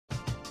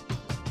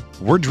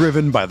We're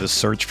driven by the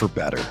search for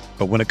better.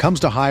 But when it comes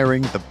to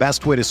hiring, the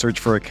best way to search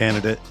for a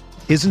candidate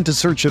isn't to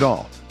search at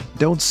all.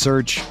 Don't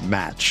search,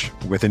 match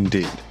with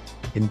Indeed.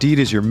 Indeed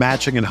is your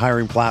matching and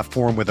hiring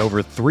platform with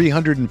over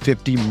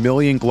 350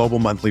 million global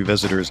monthly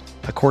visitors,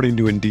 according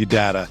to Indeed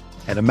data,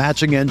 and a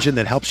matching engine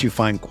that helps you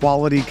find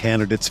quality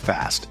candidates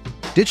fast.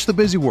 Ditch the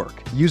busy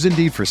work. Use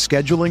Indeed for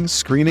scheduling,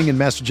 screening, and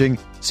messaging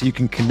so you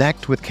can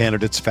connect with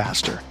candidates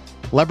faster.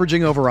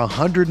 Leveraging over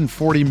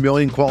 140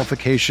 million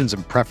qualifications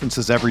and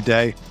preferences every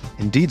day,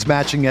 Indeed's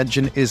matching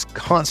engine is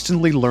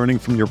constantly learning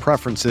from your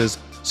preferences,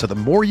 so the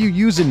more you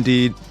use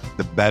Indeed,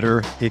 the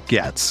better it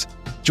gets.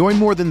 Join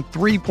more than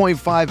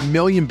 3.5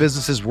 million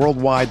businesses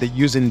worldwide that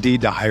use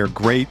Indeed to hire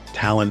great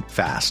talent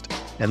fast.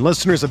 And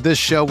listeners of this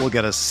show will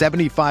get a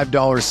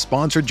 $75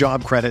 sponsored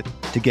job credit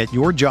to get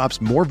your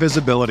jobs more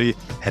visibility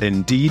at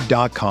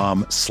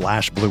Indeed.com/Blue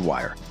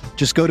Wire.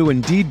 Just go to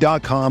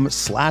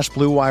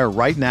Indeed.com/Blue Wire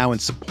right now and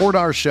support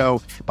our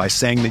show by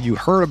saying that you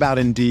heard about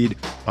Indeed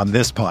on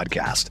this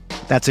podcast.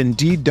 That's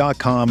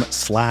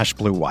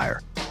Indeed.com/Blue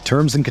Wire.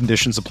 Terms and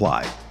conditions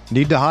apply.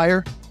 Need to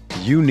hire?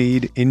 You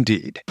need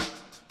Indeed.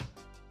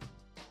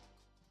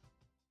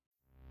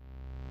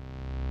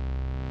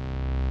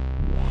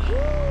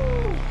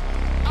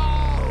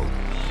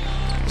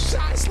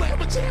 Shot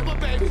slammer jammer,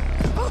 baby.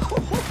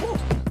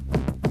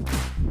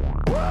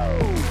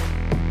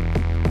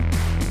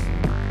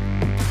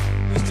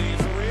 This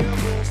team's for real,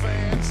 Bulls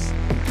fans.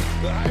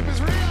 The hype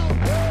is real.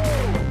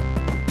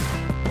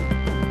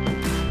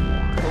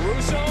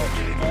 Caruso,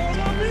 for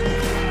the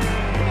lead.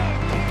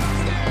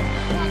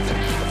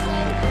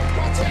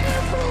 Watch the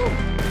afro.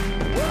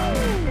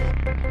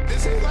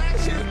 This ain't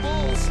last year's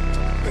Bulls.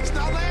 It's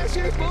not last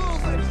year's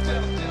Bulls, ladies and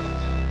gentlemen.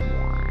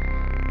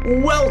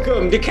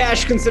 Welcome to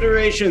Cash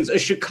Considerations, a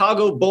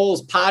Chicago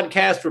Bulls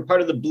podcast. We're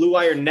part of the Blue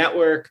Wire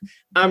Network.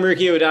 I'm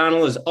Ricky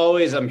O'Donnell. As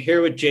always, I'm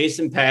here with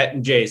Jason, Pat,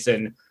 and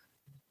Jason.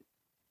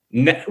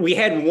 We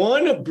had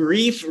one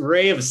brief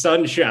ray of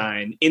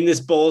sunshine in this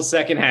Bulls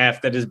second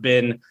half that has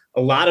been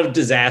a lot of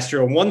disaster.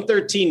 A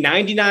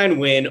 113-99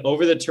 win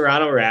over the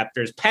Toronto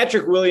Raptors.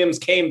 Patrick Williams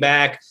came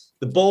back.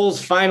 The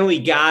Bulls finally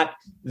got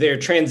their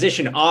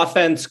transition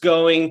offense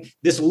going.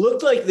 This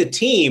looked like the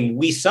team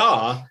we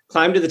saw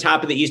climb to the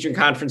top of the Eastern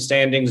Conference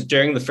standings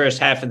during the first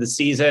half of the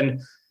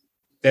season.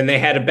 Then they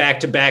had a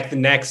back-to-back the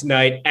next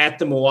night at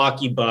the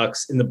Milwaukee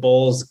Bucks, and the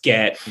Bulls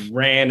get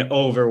ran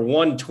over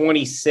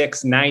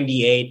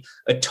 126-98,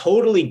 a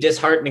totally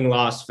disheartening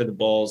loss for the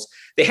Bulls.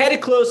 They had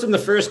it close in the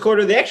first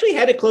quarter. They actually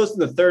had it close in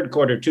the third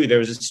quarter, too. There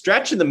was a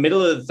stretch in the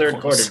middle of the third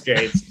quarter,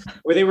 Jades,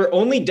 where they were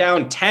only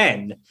down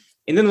 10.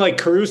 And then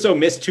Caruso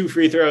missed 2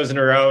 free throws in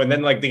a row, and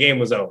then the game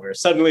was over.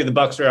 Suddenly the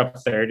Bucks were up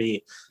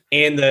 30,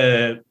 and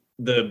the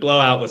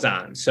blowout was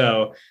on.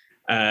 So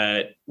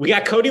we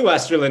got Cody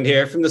Westerland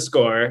here from The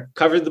Score,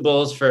 covered the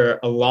Bulls for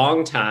a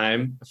long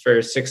time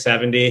for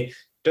 670.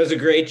 Does a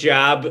great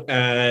job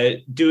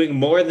doing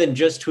more than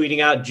just tweeting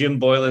out Jim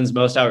Boylan's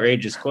most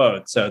outrageous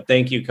quote. So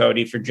thank you,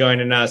 Cody, for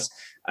joining us.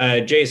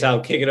 Jace,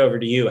 I'll kick it over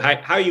to you.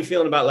 How are you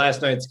feeling about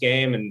last night's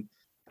game, and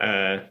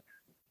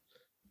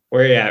where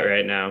are you at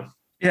right now?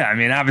 Yeah, I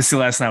mean, obviously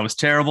last night was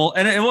terrible,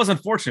 and it was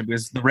unfortunate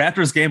because the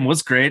Raptors game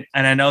was great,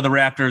 and I know the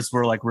Raptors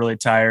were really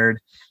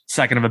tired,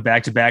 second of a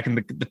back-to-back, and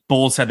the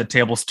Bulls had the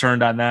tables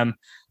turned on them.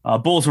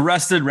 Bulls were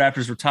rested,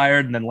 Raptors were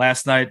tired, and then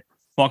last night,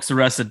 Bucks were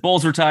rested,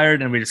 Bulls were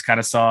tired, and we just kind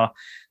of saw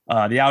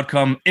the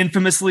outcome.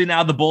 Infamously,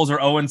 now the Bulls are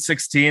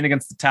 0-16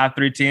 against the top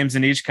 3 teams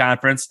in each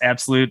conference.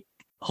 Absolute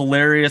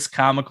hilarious,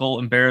 comical,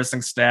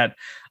 embarrassing stat.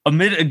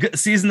 Amid a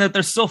season that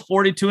they're still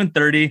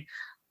 42-30,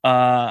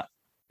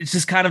 it's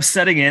just kind of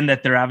setting in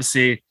that they're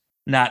obviously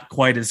not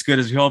quite as good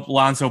as we hope.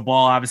 Lonzo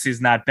Ball obviously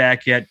is not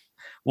back yet.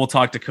 We'll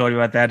talk to Cody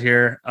about that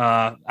here.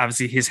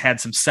 Obviously, he's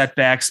had some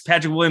setbacks.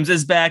 Patrick Williams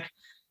is back.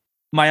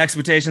 My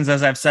expectations,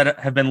 as I've said,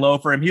 have been low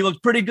for him. He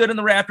looked pretty good in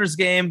the Raptors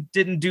game.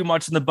 Didn't do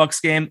much in the Bucks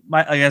game.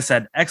 Like I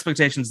said,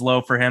 expectations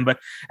low for him. But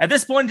at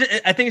this point,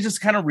 I think it's just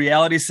kind of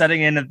reality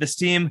setting in that this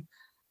team,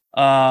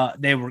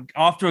 they were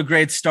off to a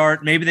great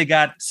start. Maybe they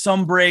got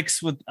some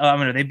breaks with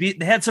they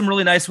had some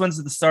really nice ones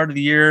at the start of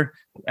the year,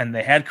 and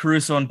they had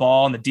Caruso and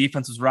Ball, and the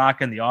defense was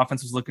rocking, the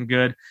offense was looking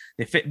good.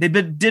 They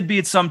did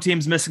beat some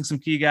teams missing some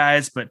key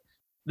guys, but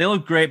they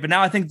look great. But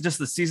now I think just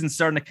the season's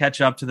starting to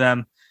catch up to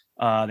them.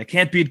 They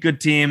can't beat good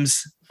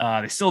teams.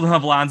 They still don't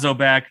have Lonzo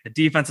back. The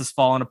defense is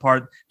falling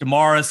apart.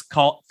 DeMar is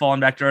falling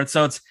back to earth.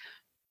 So it's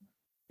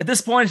at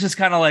this point, it's just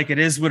kind of it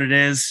is what it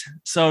is.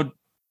 So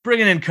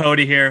bringing in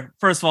Cody here.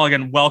 First of all,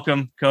 again,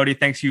 welcome, Cody.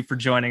 Thanks you for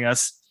joining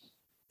us.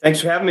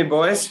 Thanks for having me,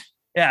 boys.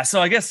 Yeah, so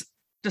I guess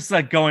just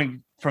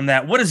going from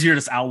that, what is your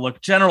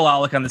general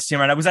outlook on this team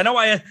right now? Because I know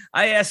I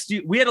asked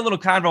you, we had a little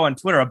convo on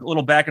Twitter, a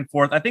little back and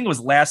forth. I think it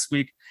was last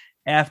week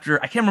after,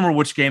 I can't remember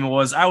which game it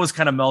was. I was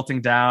kind of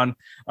melting down,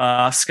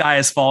 sky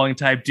is falling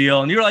type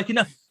deal. And you were like, you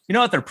know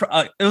what?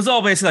 It was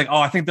all basically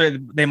I think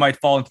they might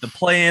fall into the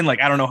play-in.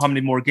 I don't know how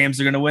many more games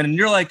they're going to win. And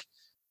you're like,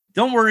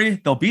 don't worry,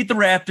 they'll beat the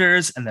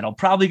Raptors, and then I'll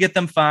probably get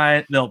them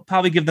fine. They'll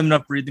probably give them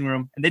enough breathing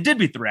room. And they did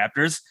beat the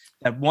Raptors.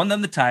 That won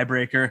them the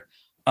tiebreaker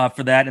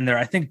for that. And they're,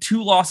 I think,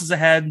 2 losses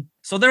ahead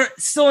So they're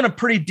still in a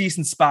pretty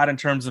decent spot in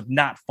terms of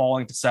not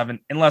falling to 7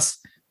 unless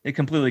they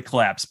completely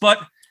collapse. But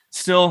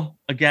still,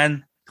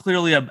 again,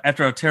 clearly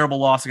after a terrible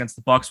loss against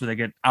the Bucks where they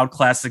get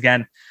outclassed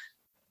again,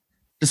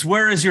 just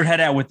where is your head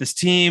at with this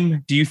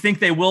team? Do you think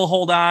they will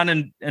hold on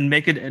and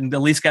make it and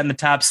at least get in the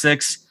top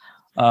 6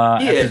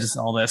 after just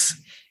all this?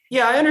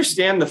 Yeah, I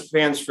understand the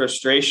fans'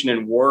 frustration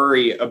and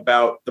worry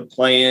about the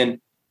play-in,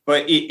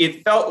 but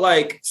it felt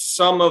like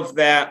some of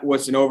that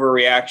was an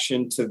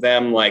overreaction to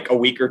them like a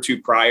week or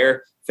two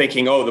prior,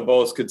 thinking, oh, the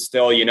Bulls could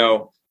still,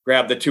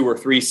 grab the 2 or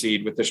 3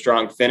 seed with a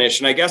strong finish.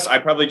 And I guess I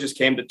probably just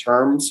came to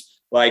terms,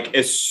 like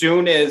as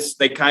soon as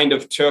they kind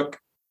of took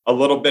a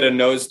little bit of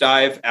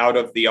nosedive out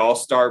of the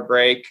All-Star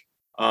break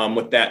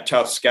with that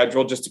tough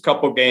schedule, just a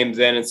couple games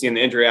in and seeing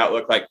the injury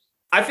outlook, like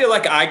I feel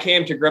like I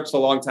came to grips a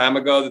long time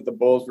ago that the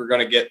Bulls were going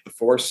to get the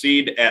 4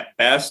 seed at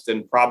best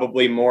and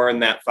probably more in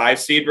that 5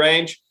 seed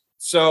range.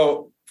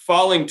 So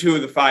falling to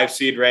the 5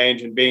 seed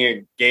range and being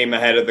a game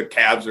ahead of the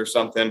Cavs or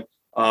something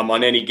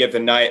on any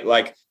given night,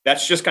 like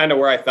that's just kind of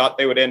where I thought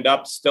they would end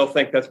up. Still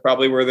think that's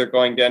probably where they're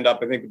going to end up.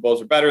 I think the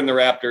Bulls are better than the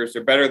Raptors.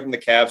 They're better than the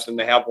Cavs, and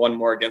they have one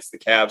more against the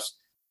Cavs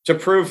to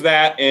prove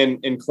that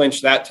and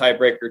clinch that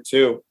tiebreaker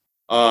too,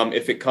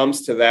 if it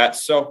comes to that.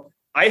 So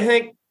I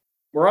think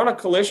we're on a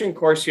collision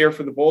course here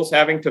for the Bulls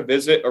having to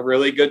visit a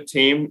really good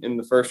team in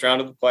the first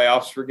round of the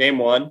playoffs for game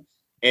 1,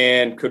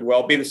 and could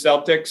well be the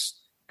Celtics,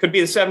 could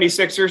be the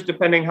 76ers,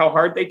 depending how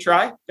hard they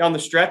try down the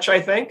stretch, I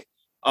think,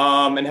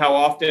 and how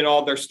often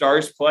all their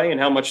stars play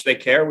and how much they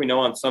care. We know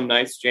on some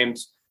nights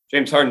James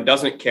Harden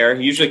doesn't care.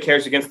 He usually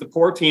cares against the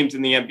poor teams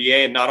in the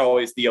NBA and not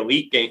always the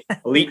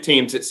elite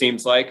teams, it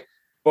seems like.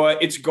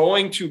 But it's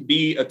going to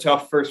be a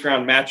tough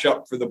first-round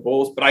matchup for the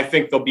Bulls, but I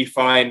think they'll be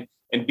fine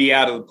and be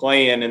out of the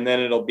play-in, and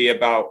then it'll be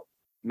about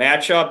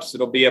matchups.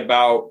 It'll be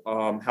about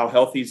how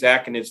healthy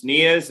Zach and his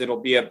knee is. It'll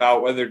be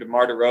about whether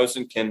DeMar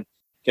DeRozan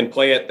can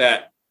play at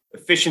that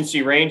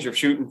efficiency range of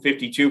shooting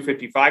 52,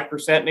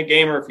 55% in a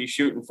game, or if he's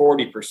shooting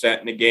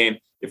 40% in a game,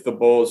 if the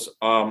Bulls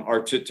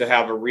are to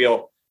have a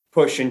real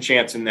push and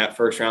chance in that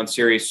first-round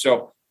series.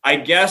 So I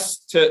guess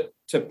to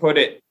put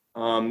it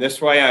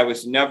this way, I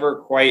was never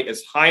quite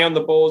as high on the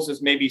Bulls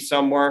as maybe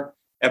some were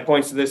at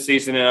points of this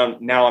season,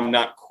 and now I'm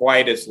not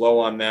quite as low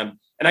on them.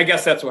 And I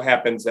guess that's what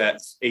happens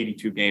as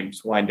 82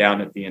 games wind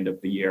down at the end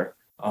of the year.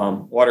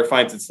 Water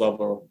finds its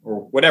level, or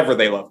whatever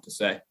they love to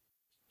say.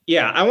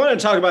 Yeah, I want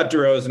to talk about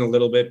DeRozan a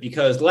little bit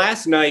because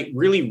last night,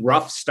 really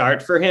rough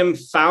start for him,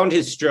 found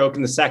his stroke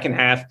in the second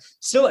half,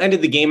 still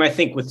ended the game, I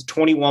think, with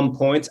 21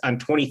 points on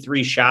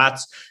 23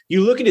 shots.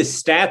 You look at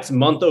his stats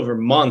month over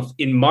month.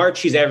 In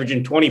March, he's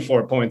averaging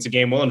 24 points a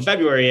game. Well, in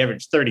February, he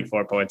averaged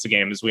 34 points a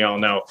game, as we all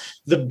know.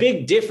 The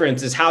big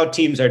difference is how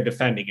teams are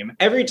defending him.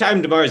 Every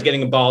time DeMar is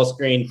getting a ball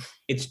screen,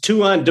 it's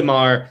 2 on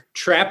DeMar,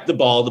 trap the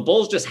ball. The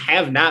Bulls just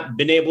have not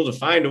been able to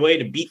find a way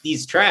to beat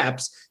these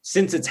traps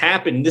since it's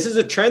happened. This is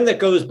a trend that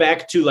goes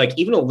back to like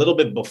even a little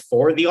bit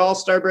before the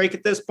All-Star break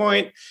at this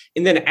point.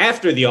 And then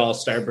after the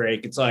All-Star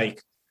break, it's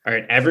like, all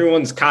right,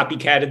 everyone's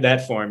copycatted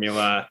that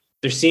formula.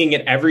 They're seeing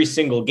it every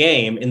single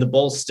game, and the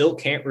Bulls still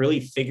can't really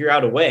figure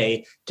out a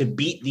way to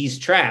beat these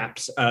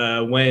traps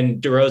when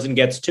DeRozan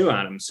gets 2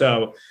 on them.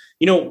 So,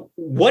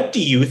 what do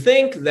you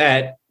think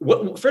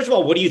first of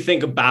all, what do you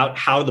think about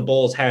how the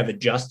Bulls have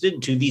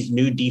adjusted to these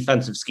new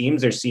defensive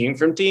schemes they're seeing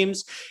from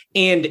teams?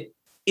 And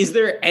is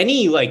there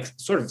any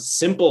sort of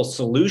simple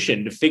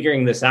solution to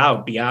figuring this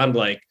out beyond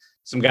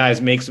some guys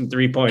make some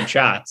 3-point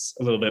shots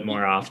a little bit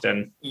more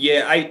often?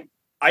 Yeah,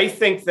 I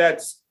think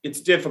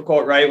it's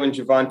difficult, right, when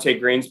Javonte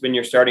Green's been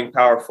your starting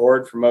power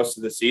forward for most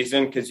of the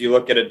season, because you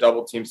look at a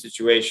double team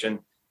situation,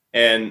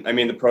 and I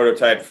mean the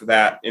prototype for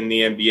that in the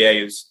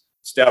NBA is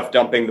Steph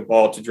dumping the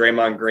ball to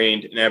Draymond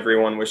Green, and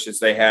everyone wishes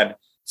they had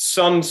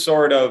some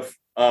sort of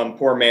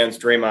poor man's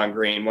Draymond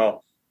Green.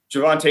 Well,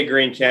 Javonte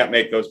Green can't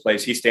make those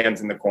plays. He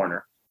stands in the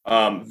corner.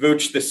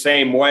 Vooch the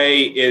same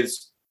way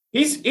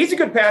he's a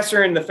good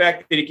passer in the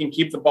fact that he can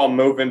keep the ball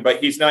moving,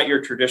 but he's not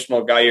your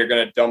traditional guy you're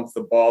going to dump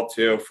the ball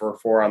to for a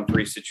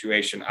 4-on-3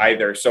 situation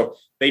either. So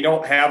they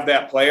don't have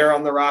that player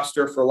on the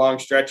roster for long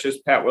stretches.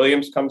 Pat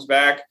Williams comes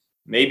back.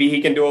 Maybe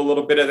he can do a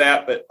little bit of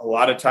that, but a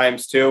lot of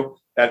times too,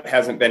 that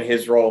hasn't been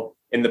his role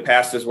in the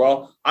past as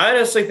well. I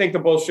honestly think the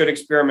Bulls should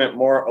experiment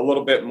a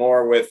little bit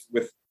more with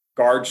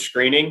guard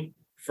screening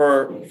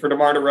for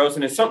DeMar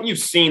DeRozan. It's something you've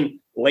seen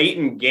late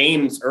in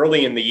games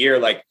early in the year.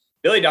 Like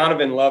Billy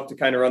Donovan loved to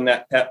kind of run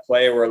that pet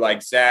play where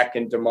Zach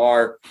and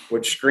DeMar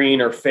would screen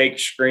or fake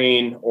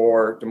screen,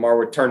 or DeMar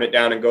would turn it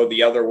down and go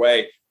the other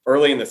way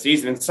early in the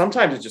season. And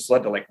sometimes it just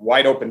led to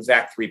wide open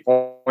Zach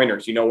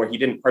 3-pointers, where he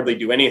didn't hardly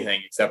do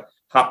anything except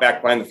hop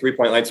back behind the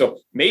 3-point line. So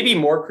maybe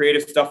more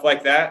creative stuff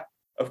like that.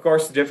 Of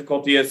course, the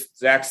difficulty is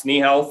Zach's knee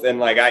health.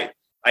 And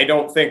I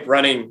don't think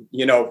running,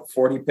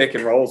 40 pick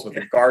and rolls with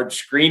a guard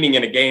screening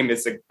in a game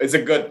is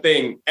a good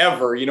thing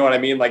ever. You know what I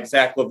mean? Like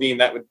Zach LaVine,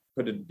 that would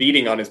put a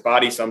beating on his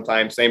body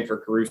sometimes. Same for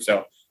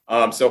Caruso.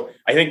 So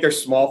I think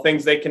there's small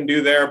things they can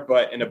do there,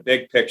 but in a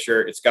big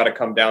picture, it's got to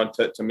come down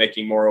to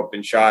making more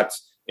open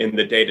shots in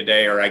the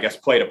day-to-day, or I guess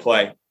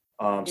play-to-play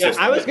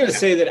I was going to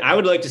say that I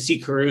would like to see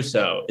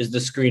Caruso as the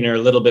screener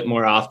a little bit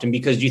more often,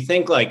 because you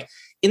think like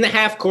in the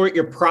half court,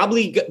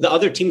 the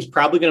other team's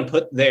probably going to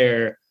put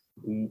their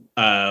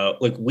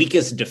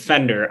weakest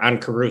defender on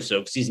Caruso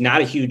because he's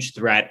not a huge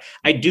threat.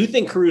 I do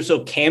think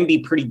Caruso can be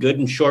pretty good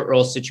in short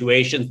roll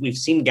situations. We've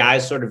seen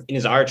guys sort of in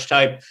his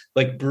archetype,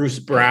 like Bruce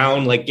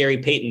Brown, like Gary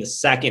Payton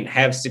II,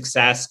 have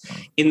success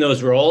in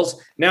those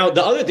roles. Now,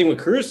 the other thing with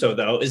Caruso,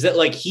 though, is that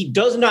like he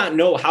does not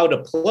know how to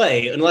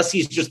play unless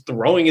he's just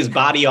throwing his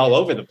body all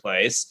over the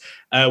place.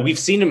 We've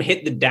seen him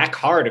hit the deck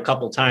hard a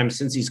couple times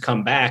since he's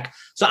come back.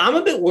 So I'm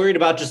a bit worried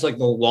about just like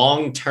the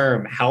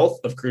long-term health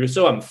of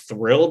Caruso. I'm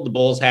thrilled the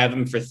Bulls have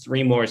him for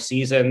 3 more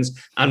seasons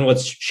on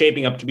what's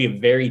shaping up to be a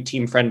very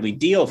team-friendly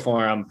deal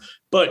for him.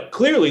 But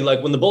clearly,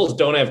 like when the Bulls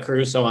don't have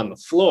Caruso on the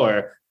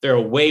floor, they're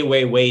a way,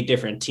 way, way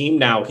different team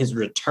now. His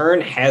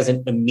return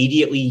hasn't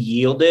immediately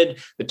yielded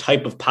the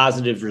type of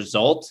positive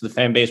results the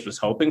fan base was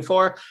hoping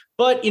for.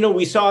 But,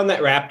 we saw in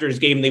that Raptors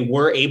game, they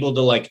were able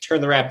to like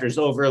turn the Raptors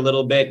over a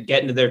little bit,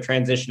 get into their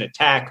transition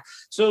attack.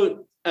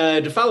 So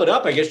to follow it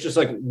up, I guess just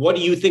like, what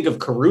do you think of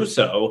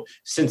Caruso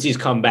since he's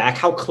come back?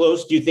 How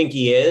close do you think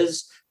he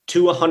is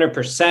to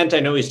 100%? I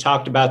know he's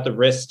talked about the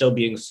wrist still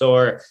being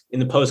sore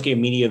in the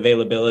post-game media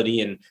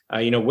availability. And,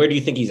 where do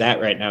you think he's at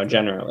right now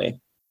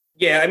generally?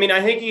 Yeah, I mean,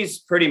 I think he's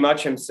pretty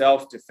much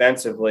himself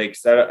defensively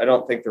because I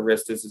don't think the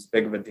wrist is as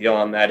big of a deal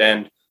on that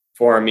end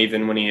for him,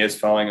 even when he is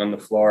falling on the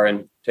floor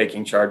and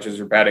taking charges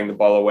or batting the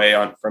ball away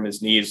from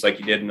his knees like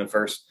he did in the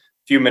first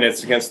few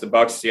minutes against the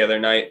Bucks the other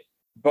night.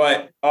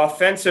 But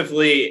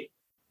offensively,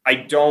 I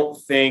don't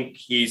think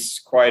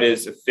he's quite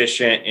as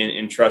efficient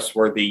and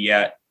trustworthy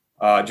yet,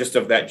 just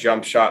of that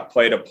jump shot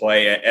play to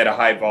play at a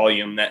high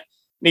volume. That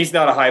he's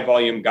not a high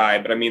volume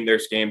guy, but I mean,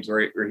 there's games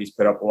where he's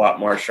put up a lot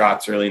more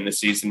shots early in the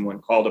season when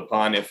called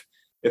upon if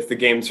the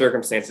game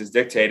circumstances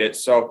dictate it.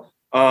 So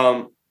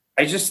I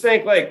just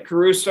think like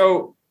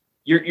Caruso,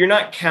 you're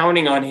not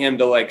counting on him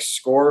to like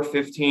score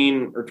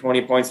 15 or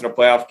 20 points in a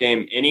playoff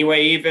game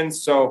anyway, even.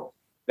 So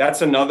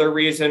that's another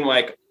reason,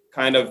 like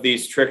kind of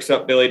these tricks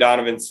up Billy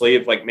Donovan's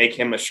sleeve, like make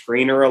him a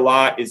screener a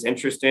lot is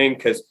interesting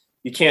because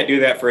you can't do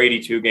that for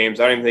 82 games.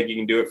 I don't even think you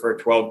can do it for a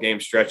 12-game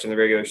stretch in the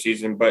regular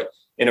season, but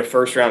in a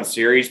first-round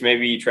series,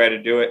 maybe you try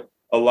to do it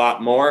a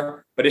lot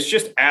more. But it's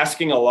just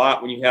asking a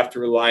lot when you have to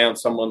rely on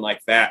someone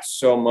like that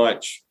so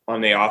much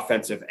on the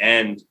offensive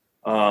end,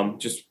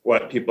 just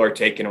what people are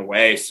taking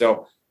away.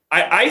 So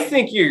I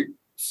think you're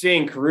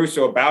seeing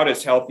Caruso about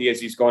as healthy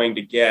as he's going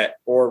to get,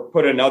 or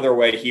put another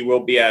way, he will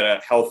be at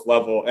a health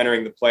level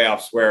entering the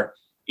playoffs where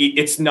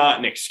it's not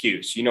an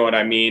excuse. You know what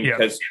I mean?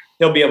 Because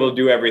he'll be able to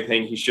do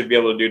everything he should be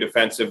able to do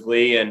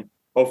defensively. And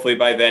hopefully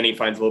by then he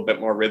finds a little bit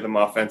more rhythm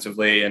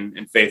offensively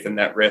and faith in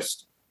that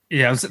wrist.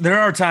 Yeah, there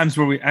are times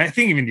where I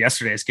think even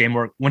yesterday's game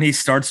where when he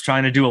starts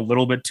trying to do a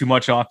little bit too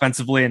much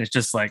offensively and it's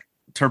just like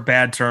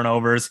bad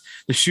turnovers,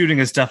 the shooting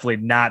has definitely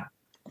not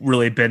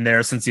really been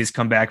there since he's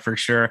come back for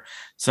sure.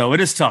 So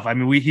it is tough. I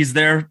mean, he's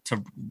there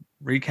to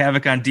wreak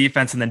havoc on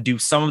defense and then do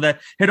some of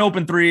that, hit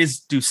open threes,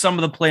 do some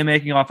of the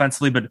playmaking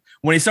offensively. But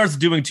when he starts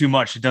doing too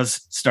much, it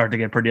does start to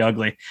get pretty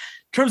ugly. In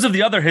terms of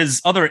his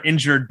other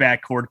injured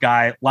backcourt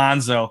guy,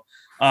 Lonzo,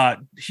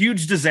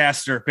 huge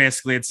disaster,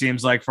 basically, it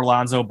seems like, for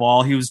Lonzo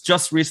Ball. He was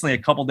just recently, a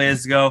couple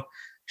days ago,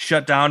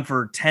 shut down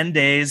for 10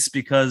 days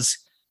because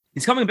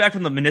he's coming back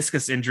from the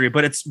meniscus injury,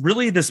 but it's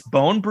really this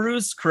bone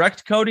bruise,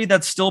 correct, Cody,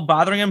 that's still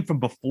bothering him from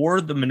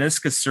before the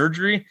meniscus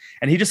surgery.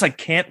 And he just like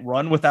can't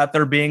run without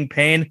there being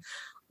pain.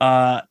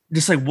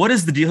 Just like, what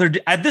is the deal?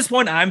 At this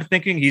point, I'm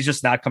thinking he's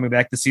just not coming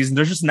back this season.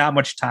 There's just not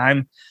much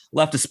time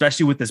left,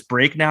 especially with this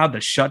break now,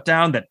 the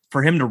shutdown, that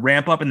for him to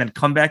ramp up and then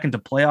come back into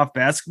playoff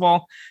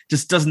basketball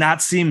just does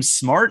not seem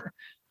smart.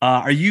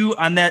 Are you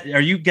on that? Are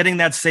you getting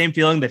that same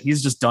feeling that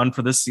he's just done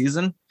for this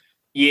season?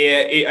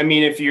 Yeah. I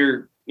mean, if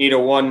you need a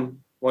one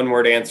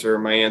word answer,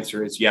 my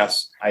answer is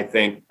yes. I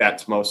think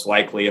that's most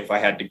likely if I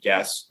had to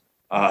guess.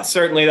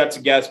 Certainly that's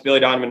a guess.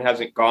 Billy Donovan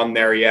hasn't gone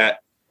there yet.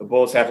 The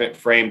Bulls haven't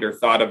framed or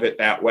thought of it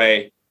that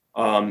way.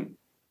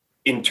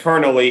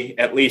 Internally,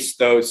 at least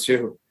those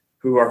who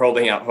are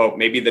holding out hope.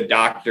 Maybe the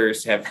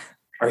doctors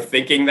are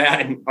thinking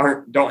that and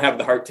don't have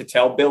the heart to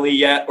tell Billy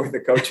yet, or the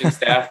coaching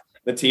staff,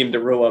 the team, to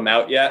rule him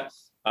out yet.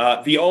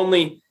 The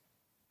only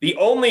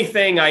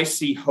thing I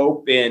see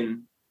hope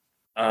in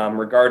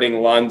regarding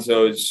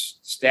Lonzo's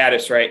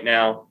status right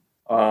now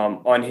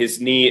on his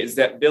knee is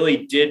that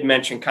Billy did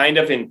mention, kind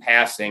of in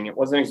passing, it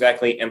wasn't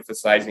exactly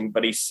emphasizing,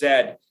 but he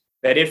said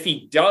that if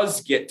he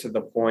does get to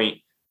the point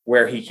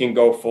where he can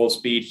go full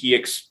speed, he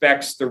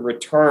expects the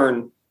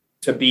return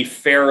to be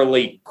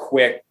fairly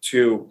quick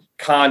to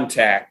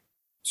contact,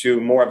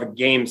 to more of a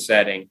game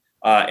setting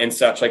and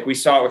such. Like we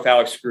saw it with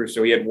Alex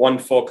Caruso. He had one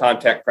full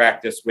contact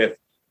practice with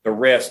the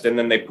wrist, and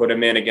then they put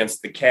him in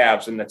against the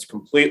Cavs, and that's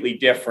completely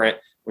different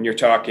when you're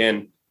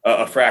talking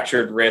a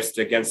fractured wrist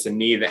against a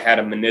knee that had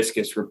a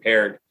meniscus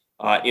repaired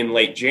in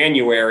late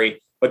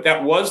January. But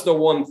that was the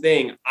one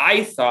thing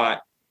I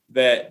thought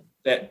that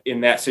in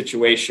that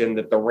situation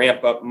that the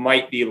ramp up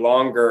might be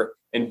longer.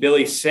 And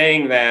Billy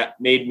saying that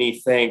made me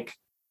think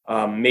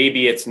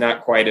maybe it's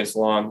not quite as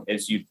long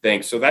as you'd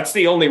think. So that's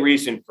the only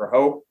reason for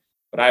hope.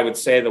 But I would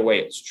say the way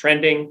it's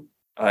trending,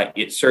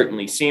 it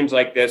certainly seems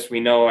like this. We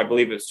know, I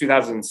believe it was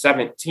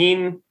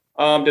 2017.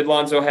 Did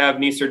Lonzo have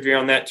knee surgery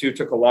on that too?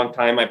 Took a long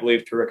time, I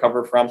believe, to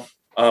recover from,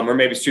 or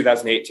maybe it's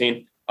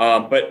 2018.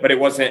 But it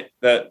wasn't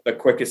the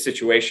quickest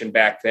situation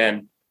back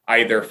then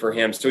either for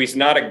him. So he's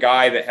not a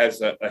guy that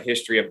has a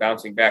history of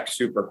bouncing back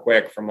super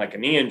quick from like a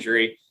knee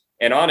injury.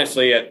 And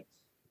honestly, at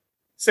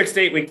 6 to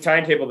 8 week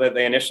timetable that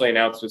they initially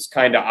announced was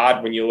kind of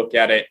odd when you look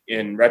at it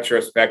in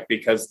retrospect,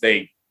 because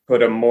they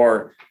put a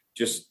more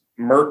just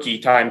murky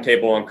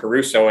timetable on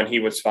Caruso and he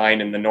was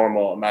fine in the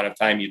normal amount of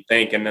time you'd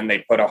think. And then they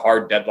put a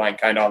hard deadline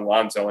kind of on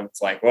Lonzo and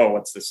it's like, whoa,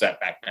 what's the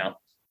setback now?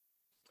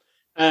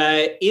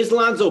 Is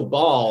Lonzo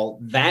Ball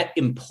that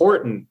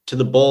important to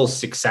the Bulls'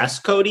 success,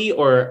 Cody,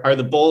 or are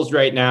the Bulls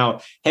right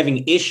now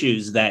having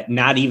issues that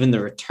not even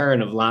the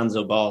return of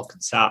Lonzo Ball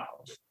could solve?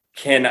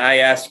 Can I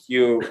ask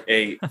you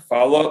a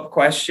follow-up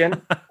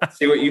question?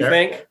 See what you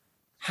think.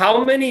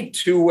 How many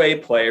two-way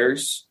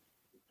players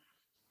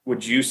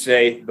would you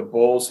say the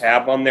Bulls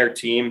have on their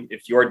team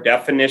if your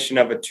definition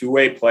of a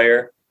two-way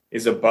player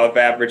is above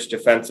average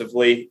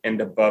defensively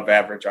and above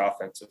average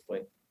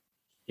offensively?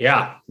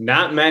 Yeah,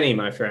 not many,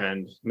 my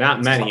friend.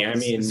 Not many. I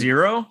mean,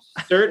 zero?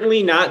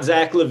 Certainly not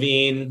Zach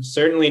LaVine,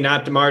 certainly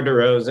not DeMar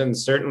DeRozan,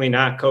 certainly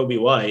not Kobe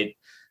White.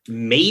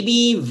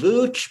 Maybe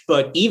Vooch,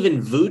 but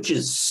even Vooch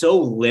is so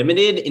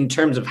limited in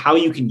terms of how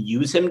you can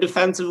use him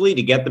defensively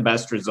to get the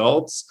best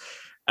results.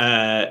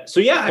 So,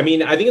 yeah, I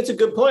mean, I think it's a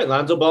good point.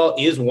 Lonzo Ball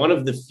is one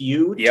of the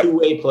few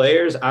two-way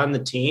players on the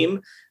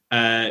team.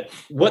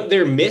 What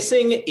they're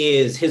missing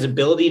is his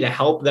ability to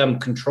help them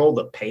control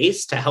the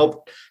pace, to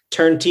help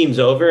turn teams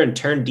over and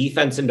turn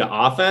defense into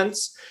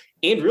offense.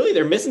 And really,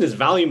 they're missing his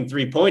volume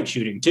three-point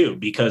shooting, too,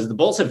 because the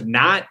Bulls have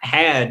not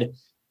had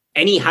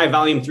any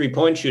high-volume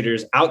three-point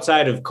shooters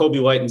outside of Kobe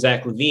White and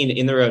Zach LaVine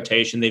in the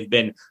rotation. They've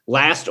been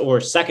last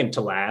or second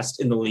to last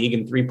in the league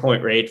in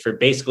three-point rate for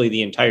basically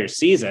the entire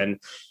season.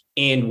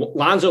 And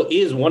Lonzo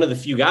is one of the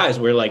few guys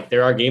where, like,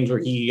 there are games where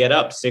he can get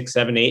up 6,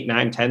 7, 8,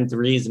 9, 10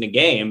 threes in a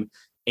game,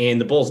 and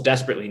the Bulls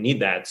desperately need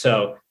that.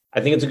 So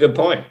I think it's a good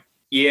point.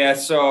 Yeah,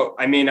 so,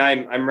 I mean,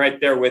 I'm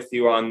right there with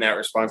you on that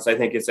response. I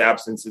think his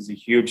absence is a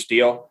huge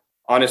deal.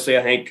 Honestly,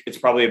 I think it's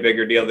probably a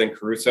bigger deal than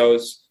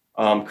Caruso's.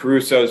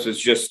 Caruso's was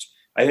just,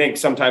 I think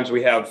sometimes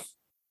we have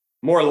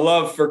more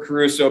love for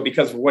Caruso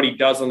because of what he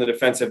does on the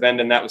defensive end,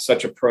 and that was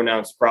such a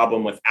pronounced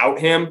problem without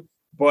him.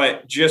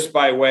 But just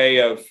by way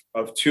of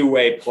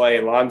two-way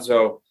play,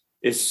 Lonzo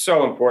is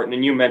so important.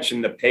 And you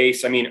mentioned the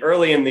pace. I mean,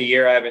 early in the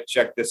year, I haven't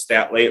checked this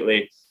stat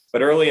lately,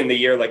 but early in the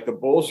year, like the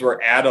Bulls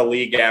were at a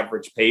league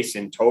average pace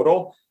in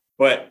total.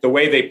 But the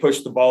way they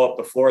push the ball up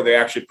the floor,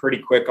 they're actually pretty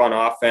quick on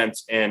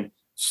offense and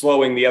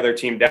slowing the other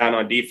team down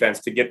on defense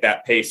to get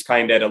that pace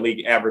kind of at a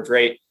league average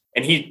rate.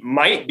 And he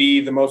might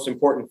be the most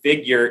important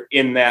figure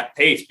in that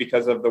pace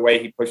because of the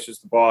way he pushes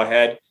the ball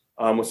ahead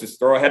with his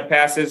throw ahead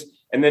passes.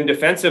 And then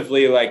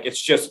defensively, like it's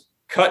just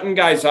cutting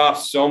guys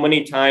off so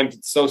many times.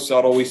 It's so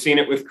subtle. We've seen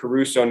it with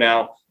Caruso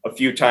now a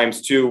few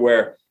times too,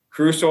 where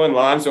Caruso and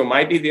Lonzo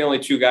might be the only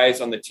two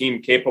guys on the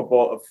team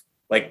capable of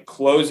like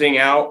closing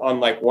out on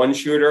like one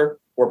shooter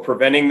or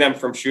preventing them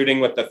from shooting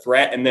with the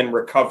threat and then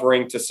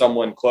recovering to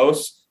someone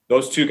close.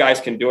 Those two guys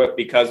can do it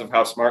because of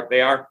how smart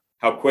they are,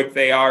 how quick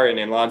they are. And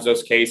in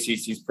Lonzo's case,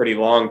 he's pretty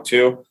long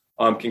too,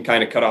 can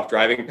kind of cut off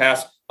driving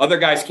pass. Other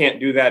guys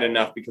can't do that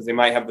enough because they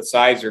might have the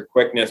size or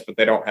quickness, but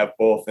they don't have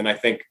both. And I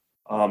think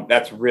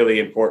that's really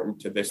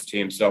important to this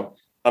team. So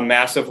a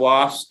massive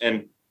loss.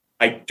 And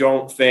I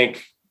don't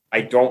think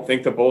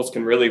the Bulls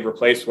can really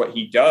replace what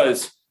he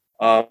does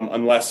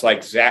unless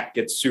like Zach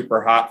gets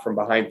super hot from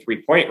behind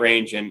 3-point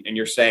range. And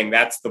you're saying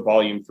that's the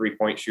volume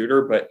 3-point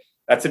shooter, but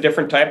that's a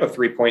different type of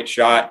 3-point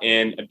shot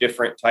and a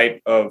different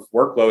type of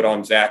workload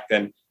on Zach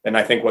than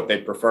I think what they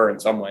prefer in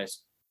some ways.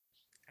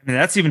 I mean,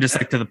 that's even just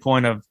like to the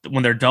point of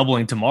when they're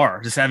doubling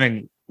tomorrow, just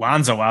having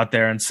Lonzo out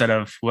there instead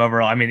of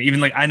whoever. I mean, even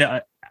like I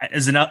know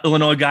as an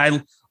Illinois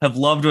guy, have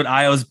loved what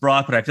Io's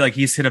brought, but I feel like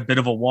he's hit a bit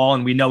of a wall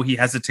and we know he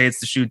hesitates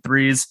to shoot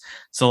threes.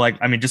 So like,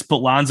 I mean, just put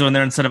Lonzo in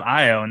there instead of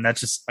Io. And that's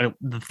just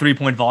the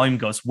 3-point volume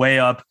goes way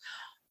up.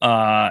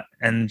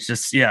 And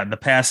just, yeah, the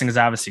passing is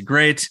obviously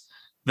great.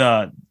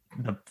 The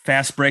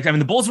fast break. I mean,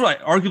 the Bulls were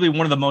like arguably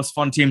one of the most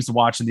fun teams to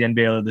watch in the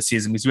NBA this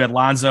season because we had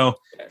Lonzo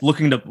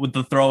looking to with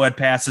the throw ahead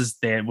passes.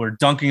 They were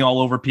dunking all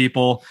over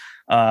people.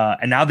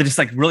 And now they just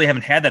like really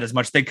haven't had that as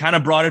much. They kind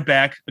of brought it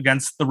back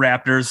against the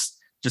Raptors,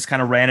 just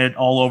kind of ran it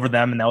all over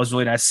them. And that was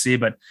really nice to see,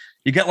 but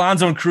you get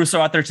Lonzo and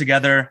Caruso out there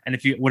together. And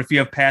if you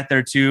have Pat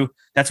there too,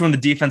 that's when the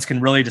defense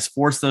can really just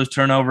force those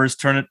turnovers,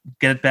 get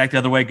it back the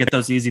other way, get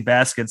those easy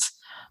baskets.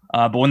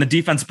 But when the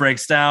defense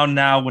breaks down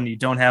now, when you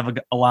don't have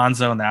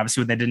Alonzo, and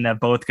obviously when they didn't have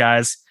both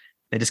guys,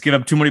 they just give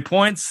up too many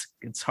points.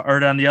 It's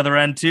hard on the other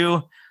end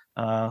too,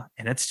 and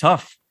it's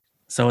tough.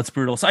 So it's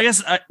brutal. So I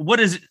guess what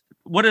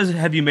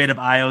have you made of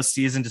Io's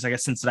season? Just I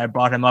guess since I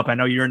brought him up, I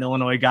know you're an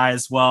Illinois guy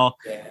as well.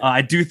 Yeah.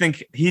 I do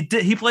think he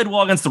played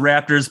well against the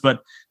Raptors,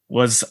 but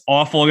was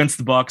awful against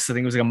the Bucks. I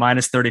think it was like a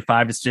minus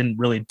 35. Just didn't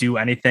really do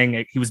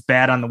anything. He was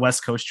bad on the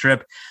West Coast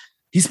trip.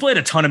 He's played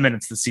a ton of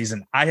minutes this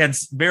season. I had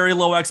very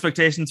low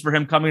expectations for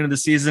him coming into the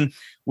season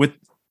with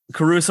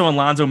Caruso and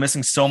Lonzo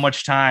missing so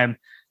much time.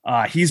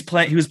 He was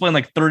playing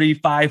like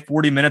 35,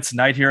 40 minutes a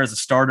night here as a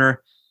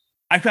starter.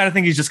 I kind of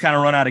think he's just kind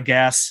of run out of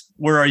gas.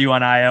 Where are you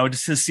on Ayo?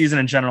 Just his season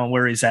in general and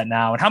where he's at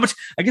now. And how much,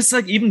 I guess,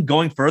 like even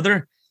going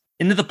further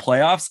into the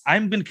playoffs,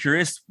 I've been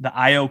curious the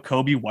Ayo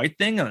Kobe White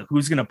thing,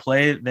 who's going to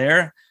play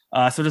there.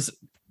 So just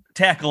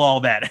tackle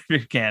all that if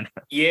you can.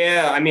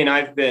 Yeah, I mean,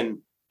 I've been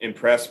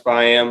impressed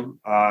by him.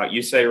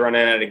 You say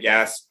running out of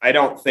gas. I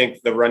don't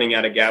think the running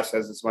out of gas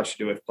has as much to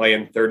do with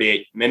playing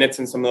 38 minutes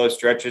in some of those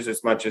stretches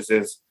as much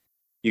as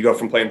you go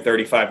from playing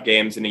 35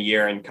 games in a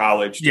year in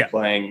college to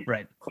playing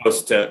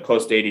close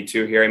to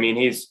 82 here. I mean,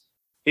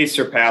 he's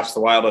surpassed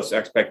the wildest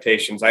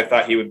expectations. I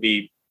thought he would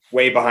be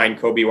way behind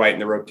Kobe White in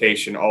the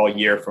rotation all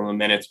year from a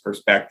minutes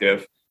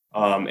perspective.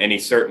 And he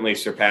certainly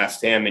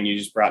surpassed him. And you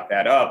just brought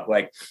that up.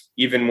 Like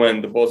even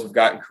when the Bulls have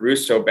gotten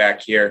Caruso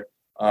back here,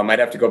 I'd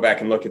have to go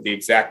back and look at the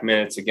exact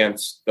minutes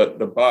against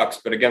the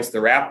Bucks, but against the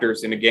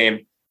Raptors in a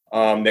game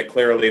that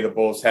clearly the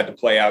Bulls had to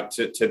play out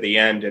to the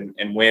end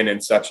and win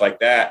and such like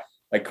that.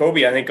 Like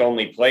Kobe, I think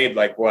only played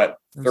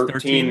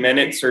 13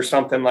 minutes or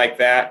something like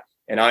that.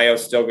 And Ayo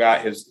still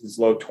got his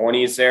low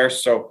 20s there.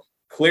 So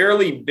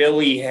clearly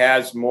Billy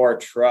has more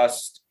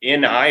trust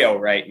in Ayo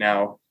right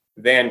now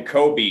than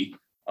Kobe.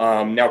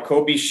 Now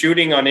Kobe's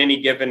shooting on any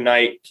given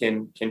night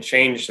can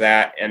change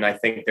that. And I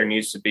think there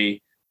needs to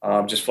be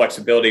just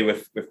flexibility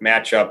with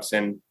matchups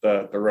and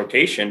the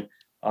rotation.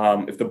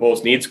 If the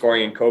Bulls need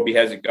scoring and Kobe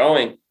has it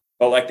going.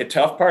 But like the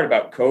tough part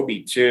about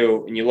Kobe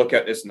too, and you look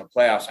at this in the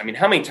playoffs, I mean,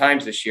 how many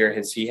times this year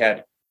has he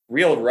had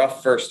real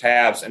rough first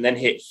halves and then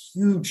hit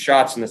huge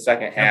shots in the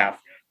second half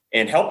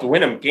and helped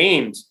win them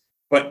games?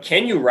 But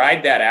can you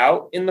ride that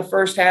out in the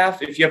first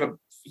half? If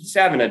he's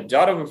having a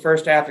dud of a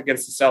first half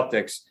against the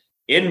Celtics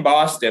in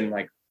Boston,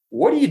 like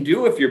what do you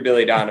do if you're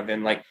Billy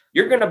Donovan? Like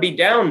you're going to be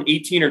down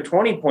 18 or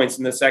 20 points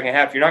in the second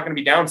half. You're not going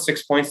to be down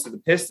 6 points to the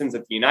Pistons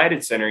at the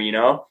United Center.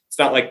 It's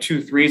not like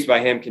 2 threes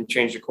by him can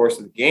change the course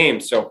of the game.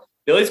 So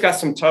Billy's got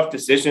some tough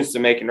decisions to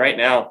make. And right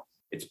now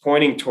it's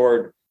pointing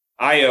toward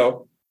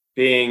Ayo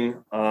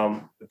being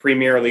the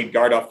Premier League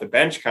guard off the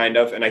bench kind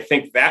of. And I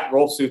think that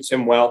role suits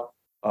him well.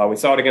 We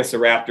saw it against the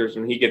Raptors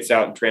when he gets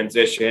out in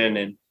transition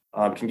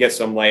and can get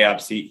some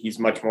layups. He's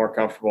much more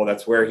comfortable.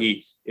 That's where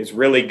he is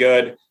really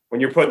good.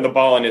 When you're putting the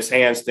ball in his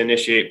hands to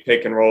initiate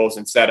pick and rolls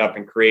and set up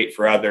and create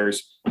for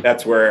others,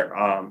 that's where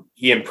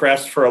he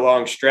impressed for a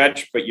long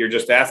stretch, but you're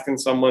just asking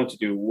someone to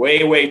do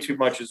way, way too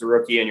much as a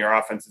rookie and your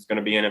offense is going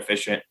to be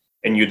inefficient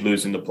and you'd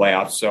lose in the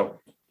playoffs.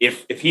 So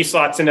if he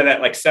slots into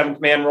that like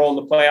seventh man role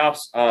in the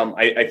playoffs,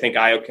 I think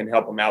Ayo can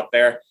help him out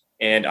there.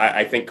 And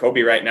I think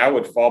Kobe right now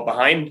would fall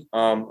behind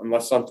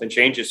unless something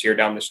changes here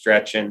down the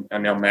stretch and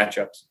now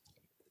matchups.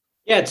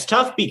 Yeah, it's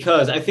tough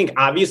because I think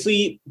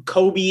obviously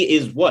Kobe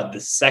is the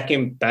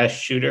second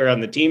best shooter on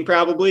the team,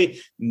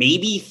 probably,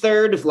 maybe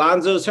third if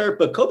Lonzo's hurt,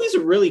 but Kobe's a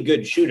really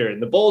good shooter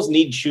and the Bulls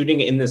need shooting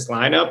in this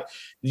lineup.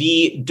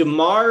 The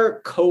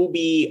DeMar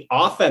Kobe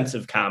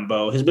offensive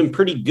combo has been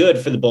pretty good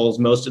for the Bulls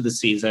most of the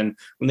season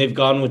when they've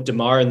gone with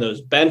DeMar in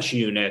those bench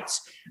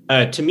units.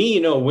 To me,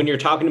 when you're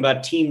talking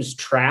about teams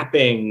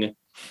trapping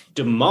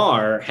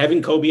DeMar,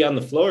 having Kobe on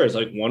the floor is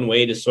like one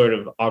way to sort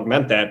of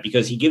augment that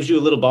because he gives you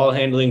a little ball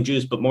handling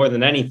juice, but more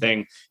than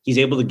anything, he's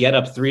able to get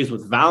up threes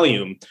with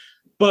volume.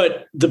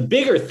 But the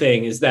bigger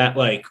thing is that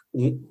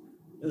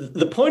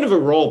the point of a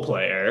role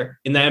player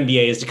in the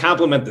NBA is to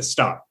complement the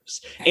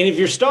stars. And if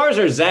your stars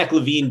are Zach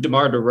LaVine,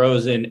 DeMar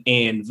DeRozan,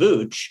 and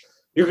Vooch,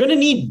 you're going to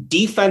need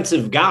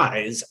defensive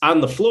guys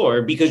on the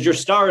floor because your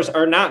stars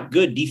are not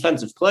good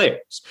defensive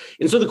players.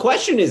 And so the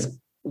question is,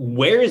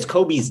 where is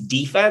Kobe's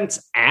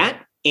defense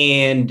at?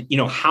 And,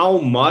 how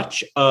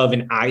much of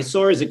an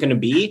eyesore is it going to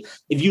be?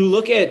 If you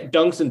look at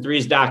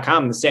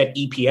dunksandthrees.com, the stat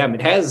EPM,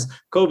 it has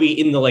Kobe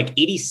in the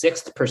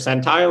 86th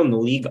percentile in the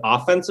league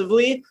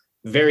offensively.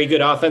 Very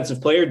good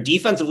offensive player.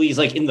 Defensively, he's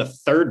in the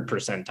 3rd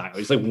percentile.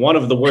 He's one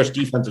of the worst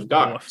defensive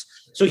guards.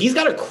 So he's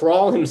got to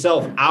crawl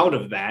himself out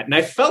of that. And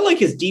I felt like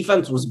his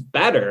defense was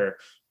better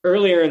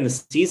earlier in the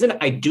season.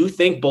 I do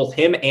think both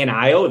him and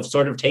Ayo have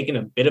sort of taken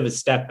a bit of a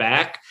step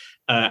back.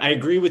 I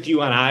agree with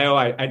you on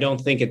Ayo. I don't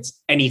think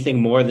it's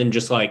anything more than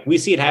just we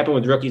see it happen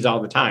with rookies all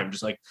the time.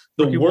 Just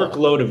the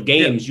workload of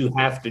games you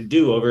have to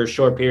do over a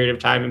short period of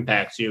time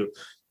impacts you.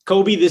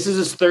 Kobe, this is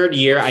his 3rd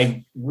year.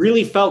 I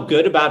really felt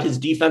good about his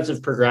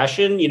defensive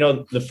progression,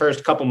 the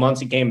first couple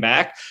months he came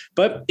back,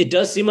 but it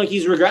does seem like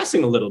he's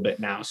regressing a little bit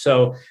now.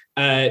 So,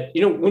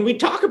 when we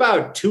talk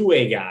about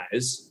two-way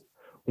guys,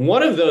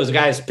 one of those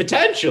guys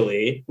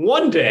potentially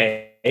one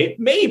day,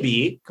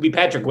 maybe could be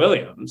Patrick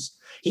Williams.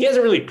 He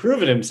hasn't really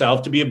proven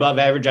himself to be above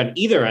average on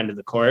either end of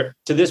the court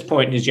to this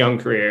point in his young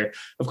career.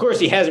 Of course,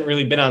 he hasn't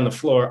really been on the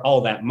floor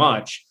all that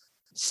much.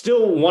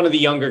 Still one of the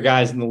younger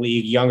guys in the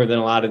league, younger than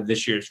a lot of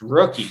this year's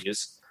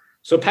rookies.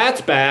 So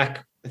Pat's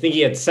back. I think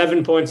he had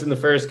 7 points in the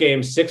first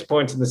game, 6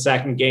 points in the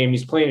second game.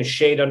 He's playing a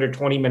shade under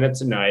 20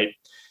 minutes a night.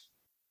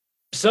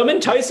 some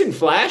enticing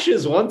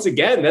flashes once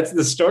again. That's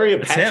the story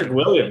of Patrick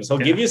Williams. He'll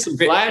give you some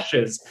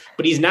flashes,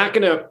 but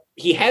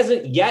he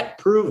hasn't yet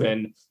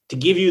proven to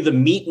give you the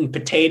meat and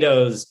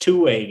potatoes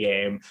two-way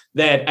game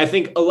that I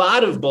think a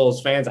lot of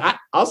Bulls fans,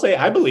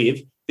 I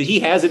believe that he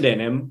has it in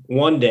him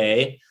one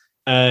day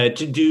to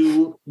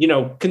do,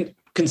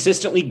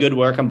 consistently good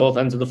work on both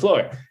ends of the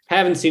floor.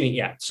 Haven't seen it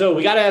yet. So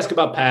we got to ask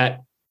about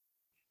Pat.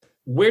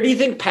 Where do you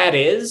think Pat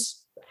is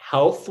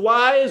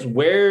health-wise?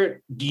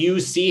 Where do you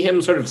see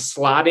him sort of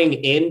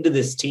slotting into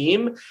this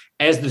team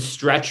as the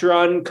stretch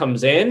run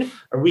comes in?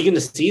 Are we going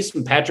to see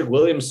some Patrick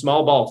Williams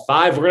small ball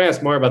 5? We're going to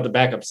ask more about the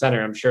backup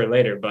center, I'm sure,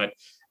 later. But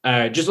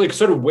just like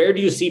sort of where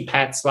do you see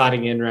Pat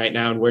slotting in right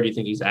now, and where do you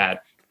think he's at?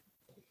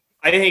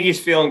 I think he's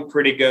feeling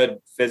pretty good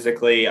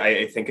physically.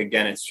 I think,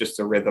 again, it's just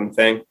a rhythm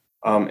thing,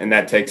 and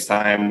that takes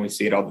time. We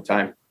see it all the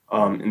time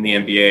in the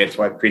NBA. It's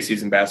why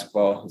preseason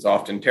basketball is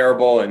often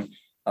terrible, and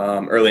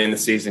early in the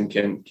season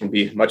can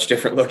be much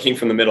different looking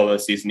from the middle of the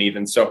season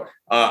even. So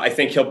I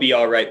think he'll be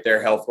all right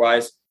there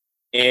health-wise.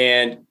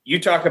 And you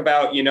talk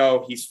about,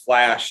 he's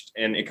flashed,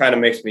 and it kind of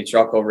makes me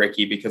chuckle,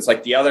 Ricky, because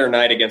like the other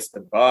night against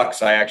the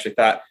Bucks, I actually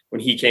thought when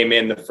he came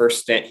in the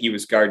first stint, he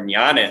was guarding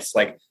Giannis.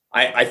 Like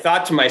I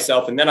thought to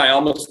myself, and then I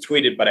almost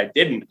tweeted, but I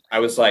didn't. I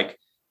was like,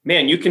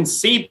 man, you can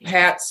see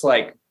Pat's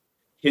like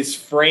his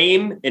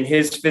frame and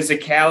his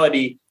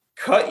physicality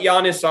cut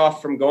Giannis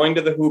off from going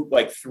to the hoop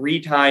like 3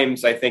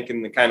 times, I think,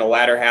 in the kind of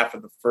latter half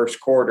of the first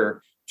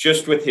quarter,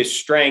 just with his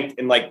strength,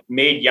 and like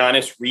made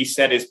Giannis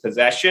reset his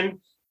possession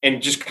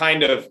and just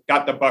kind of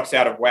got the Bucks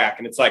out of whack.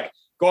 And it's like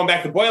going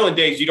back to Boylan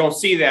days, you don't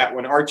see that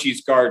when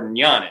Archie's guarding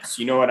Giannis.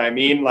 You know what I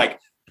mean? Like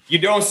you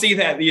don't see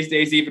that these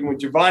days, even when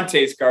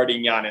Javante's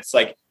guarding Giannis.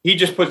 Like he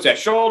just puts that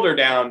shoulder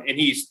down and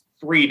he's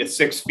 3 to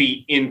 6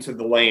 feet into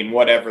the lane,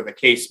 whatever the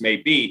case may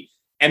be.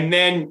 And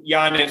then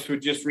Giannis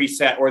would just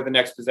reset, or the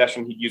next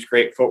possession, he'd use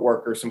great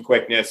footwork or some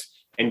quickness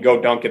and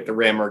go dunk at the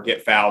rim or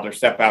get fouled or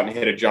step out and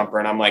hit a jumper.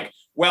 And I'm like,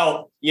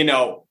 well,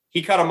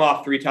 he cut him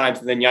off 3 times,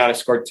 and then Giannis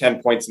scored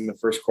 10 points in the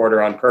first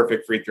quarter on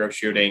perfect free throw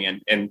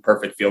shooting and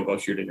perfect field goal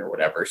shooting or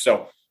whatever.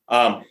 So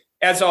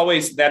as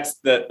always, that's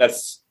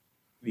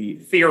the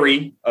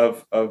theory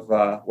of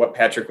what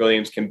Patrick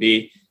Williams can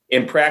be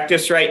in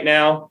practice right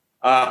now.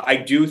 I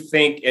do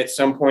think at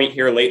some point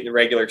here late in the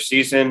regular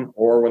season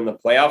or when the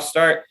playoffs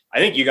start, I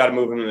think you got to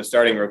move him in the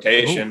starting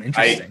rotation. Ooh,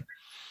 interesting.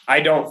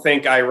 I don't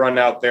think I run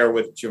out there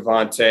with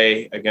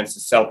Javonte against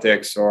the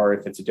Celtics, or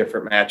if it's a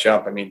different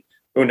matchup. I mean,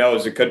 who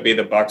knows? It could be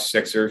the Bucks,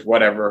 Sixers,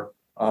 whatever.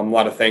 A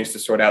lot of things to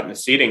sort out in the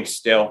seeding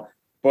still.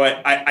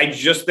 But I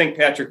just think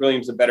Patrick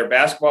Williams is a better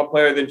basketball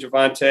player than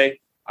Javonte.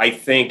 I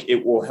think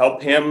it will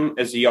help him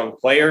as a young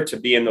player to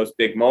be in those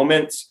big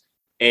moments.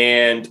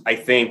 And I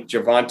think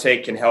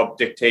Javonte can help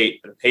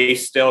dictate the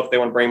pace still if they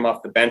want to bring him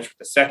off the bench with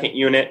the second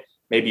unit,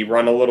 maybe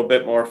run a little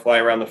bit more, fly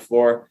around the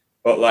floor.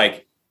 But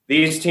like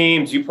these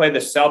teams, you play the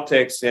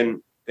Celtics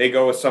and they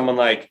go with someone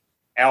like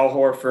Al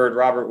Horford,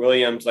 Robert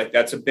Williams, like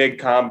that's a big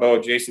combo.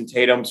 Jason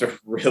Tatum's a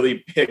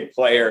really big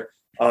player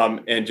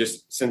and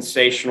just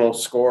sensational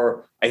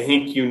scorer. I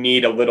think you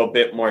need a little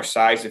bit more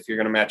size if you're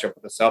going to match up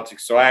with the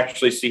Celtics. So I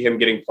actually see him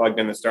getting plugged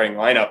in the starting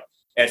lineup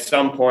at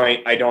some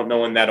point. I don't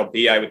know when that'll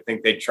be. I would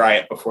think they'd try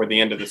it before the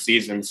end of the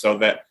season so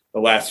that the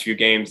last few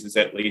games is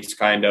at least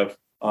kind of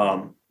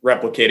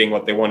replicating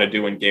what they want to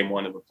do in game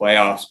 1 of the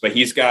playoffs. But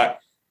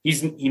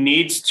he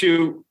needs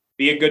to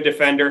be a good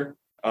defender.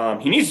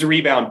 He needs to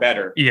rebound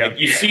better. Yeah, like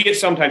you see it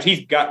sometimes.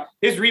 He's got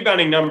his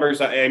rebounding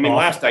numbers. I mean,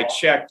 last I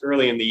checked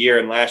early in the year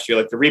and last year,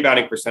 like the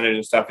rebounding percentage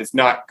and stuff is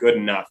not good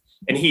enough.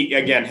 And he,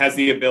 again, has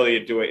the ability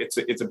to do it.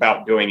 It's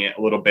about doing it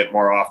a little bit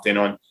more often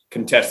on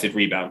contested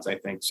rebounds, I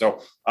think.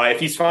 So if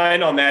he's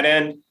fine on that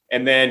end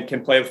and then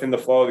can play within the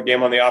flow of the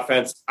game on the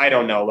offense, I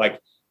don't know. Like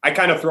I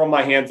kind of throw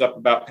my hands up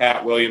about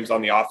Pat Williams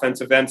on the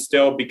offensive end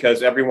still,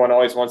 because everyone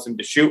always wants him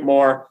to shoot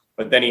more,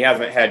 but then he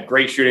hasn't had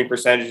great shooting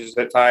percentages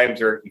at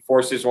times, or he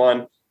forces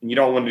one, and you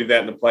don't want to do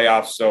that in the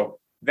playoffs. So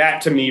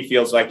that to me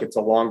feels like it's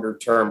a longer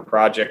term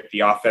project,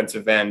 the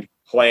offensive end,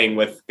 playing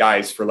with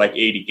guys for like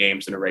 80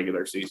 games in a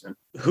regular season.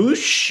 Who's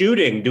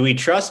shooting? Do we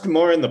trust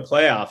more in the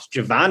playoffs,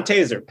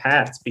 Javante's or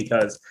Pat's?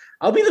 Because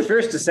I'll be the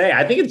first to say,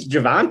 I think it's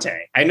Javonte.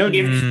 I know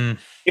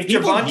if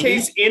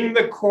Javante's in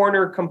the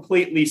corner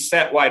completely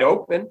set wide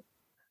open.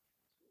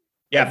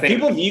 Yeah,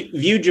 people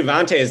view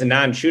Javonte as a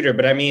non-shooter,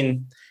 but I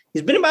mean,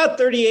 he's been about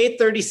 38,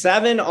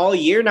 37 all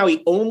year. Now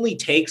he only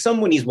takes them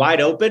when he's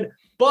wide open,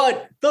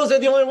 but those are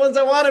the only ones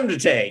I want him to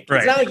take. Right.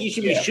 It's not like he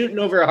should be shooting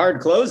over a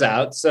hard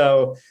closeout.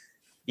 So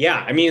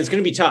yeah, I mean, it's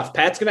going to be tough.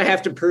 Pat's going to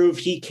have to prove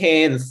he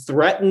can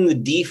threaten the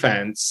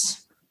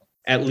defense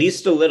at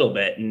least a little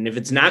bit. And if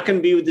it's not going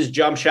to be with his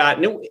jump shot,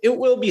 and it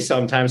will be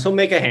sometimes, he'll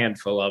make a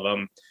handful of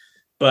them.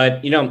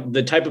 But,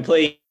 the type of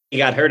play he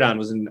got hurt on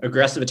was an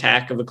aggressive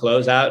attack of a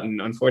closeout. And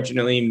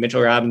unfortunately,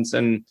 Mitchell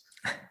Robinson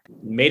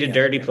made a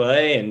dirty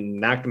play and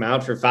knocked him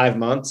out for 5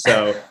 months.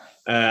 So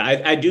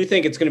I do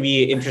think it's going to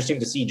be interesting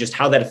to see just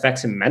how that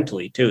affects him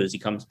mentally, too, as he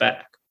comes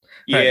back.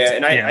 Yeah,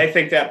 and I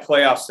think that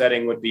playoff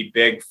setting would be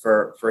big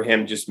for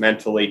him just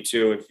mentally,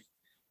 too.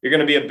 you're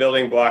going to be a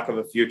building block of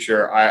the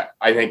future.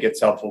 I think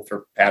it's helpful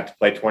for Pat to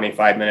play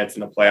 25 minutes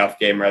in a playoff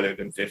game rather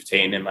than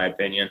 15, in my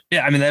opinion.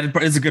 Yeah, I mean,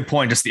 that is a good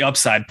point. Just the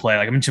upside play.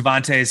 Like, I mean,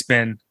 Javante's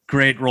been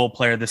great role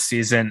player this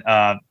season.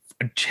 A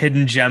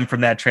hidden gem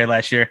from that trade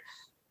last year.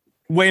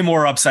 Way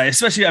more upside,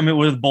 especially, I mean,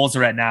 where the Bulls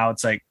are at now,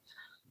 it's like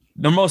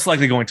they're most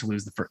likely going to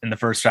lose in the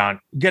first round.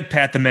 Get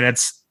Pat the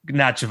minutes,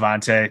 not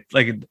Javante.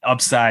 Like,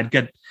 upside,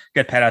 get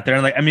Pat out there.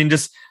 And like, I mean,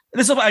 just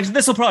this will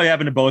probably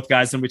happen to both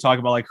guys when we talk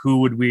about like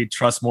who would we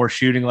trust more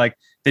shooting. Like,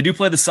 they do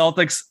play the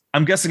Celtics.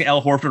 I'm guessing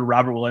Al Horford or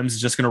Robert Williams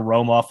is just going to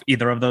roam off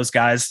either of those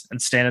guys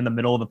and stand in the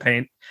middle of the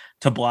paint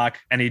to block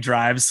any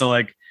drives. So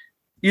like,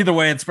 either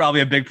way, it's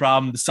probably a big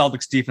problem. The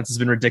Celtics defense has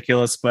been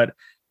ridiculous, but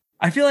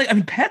I feel like, I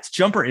mean, Pat's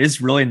jumper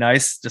is really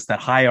nice. Just that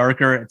high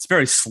arcer. It's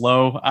very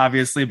slow,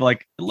 obviously, but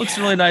like it looks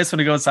really nice when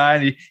he goes high,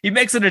 and he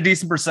makes it a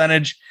decent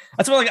percentage.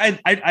 That's why, like,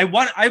 I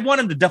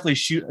want him to definitely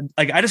shoot.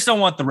 Like, I just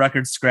don't want the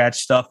record scratch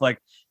stuff. Like,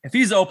 if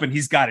he's open,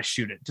 he's got to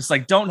shoot it. Just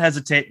like, don't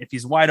hesitate. If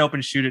he's wide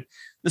open, shoot it.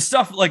 The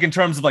stuff, like, in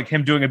terms of like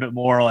him doing a bit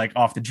more like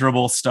off the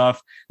dribble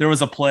stuff. There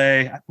was a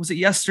play, was it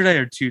yesterday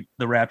or two,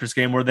 the Raptors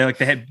game, where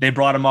they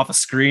brought him off a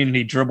screen and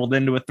he dribbled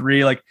into a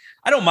three. Like,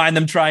 I don't mind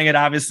them trying it,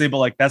 obviously, but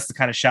like that's the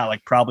kind of shot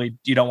like probably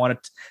you don't want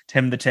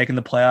him to take in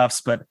the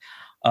playoffs. But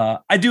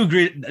I do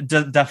agree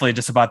definitely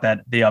just about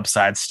the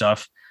upside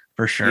stuff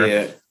for sure.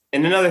 Yeah.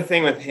 And another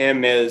thing with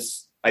him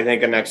is, I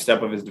think a next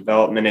step of his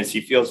development is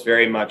he feels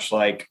very much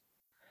like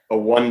a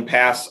one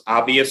pass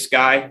obvious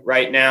guy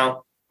right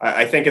now.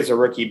 I think as a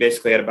rookie, he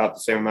basically had about the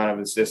same amount of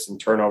assists and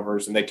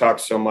turnovers. And they talked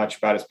so much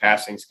about his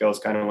passing skills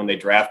kind of when they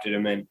drafted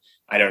him. And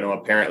I don't know,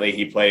 apparently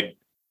he played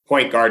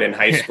point guard in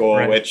high school,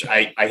 right, which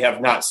I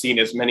have not seen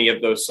as many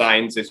of those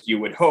signs as you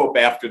would hope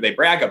after they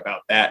brag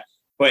about that.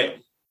 But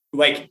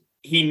like,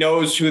 he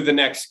knows who the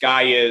next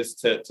guy is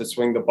to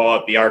swing the ball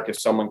at the arc if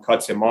someone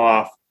cuts him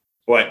off.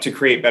 But to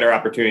create better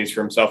opportunities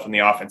for himself in the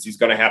offense, he's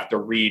going to have to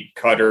read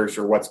cutters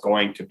or what's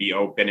going to be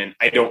open. And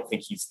I don't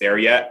think he's there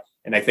yet.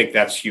 And I think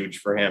that's huge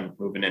for him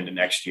moving into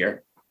next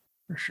year.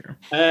 For sure.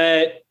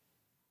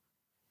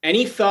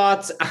 Any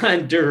thoughts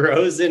on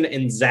DeRozan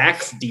and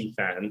Zach's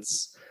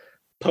defense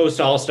post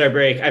All-Star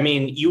break? I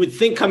mean, you would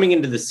think coming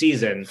into the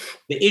season,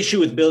 the issue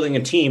with building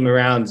a team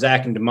around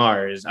Zach and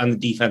DeMar is on the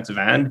defensive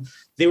end.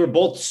 They were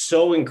both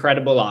so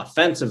incredible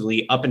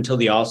offensively up until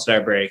the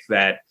All-Star break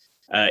that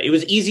it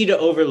was easy to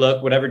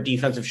overlook whatever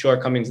defensive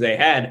shortcomings they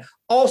had.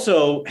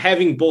 Also,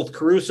 having both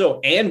Caruso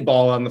and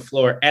Ball on the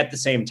floor at the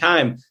same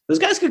time, those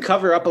guys could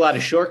cover up a lot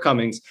of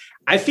shortcomings.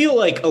 I feel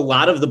like a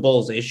lot of the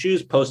Bulls'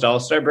 issues post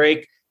All-Star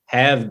break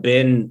have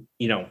been,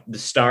 the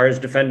stars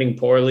defending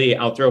poorly.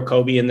 I'll throw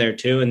Kobe in there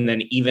too, and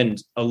then even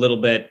a little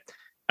bit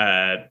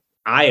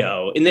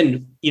Io. And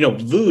then,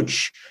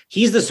 Vooch,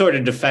 he's the sort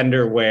of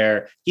defender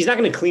where he's not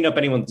going to clean up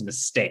anyone's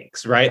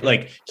mistakes, right?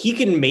 Like, he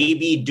can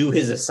maybe do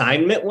his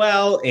assignment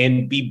well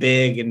and be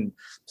big and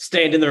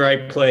stand in the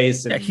right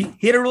place. And, yeah,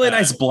 he had a really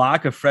nice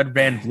block of Fred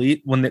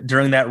VanVleet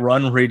during that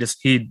run where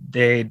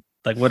they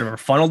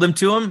funneled him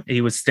to him.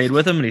 He stayed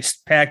with him and he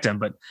packed him,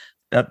 but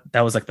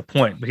that was like the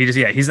point. But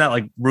he's not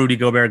like Rudy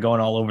Gobert going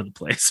all over the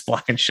place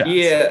blocking shots.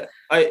 Yeah,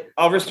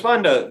 I'll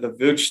respond to the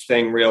Vooch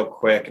thing real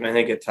quick, and I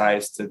think it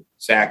ties to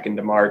Zach and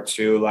DeMar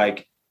too.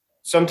 Like,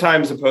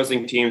 sometimes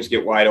opposing teams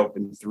get wide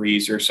open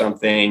threes or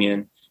something,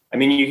 and I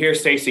mean, you hear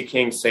Stacey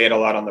King say it a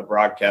lot on the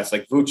broadcast,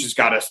 like Vooch has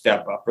got to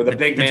step up, or the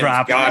big man's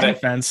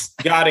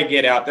got to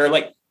get out there.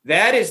 Like,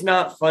 that is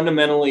not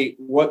fundamentally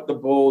what the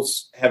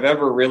Bulls have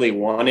ever really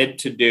wanted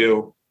to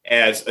do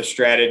as a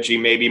strategy,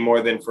 maybe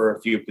more than for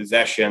a few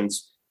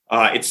possessions.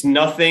 It's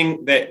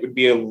nothing that would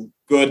be a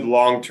good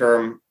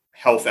long-term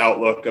health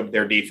outlook of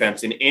their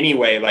defense in any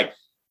way. Like,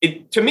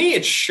 to me,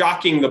 it's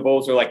shocking the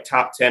Bulls are like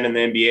top 10 in the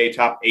NBA,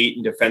 top 8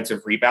 in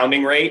defensive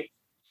rebounding rate.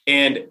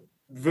 And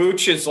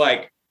Vooch is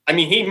like, I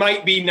mean, he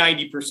might be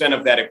 90%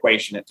 of that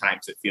equation at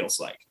times, it feels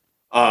like.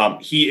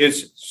 He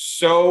is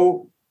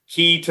so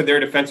key to their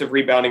defensive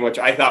rebounding, which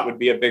I thought would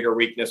be a bigger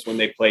weakness when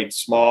they played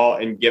small.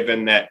 And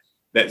given that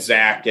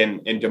Zach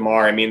and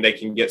DeMar, I mean, they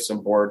can get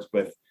some boards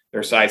with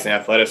their size and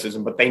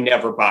athleticism, but they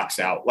never box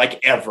out, like,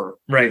 ever.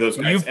 Right. Those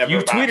guys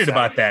You've tweeted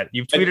about that.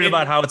 You've tweeted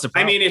about how it's a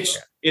problem.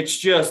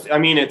 I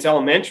mean, it's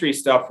elementary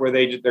stuff where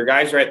their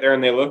guys right there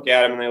and they look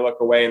at him and they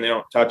look away and they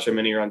don't touch him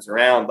and he runs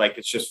around. Like,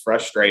 it's just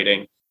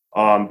frustrating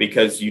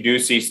because you do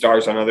see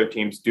stars on other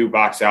teams do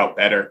box out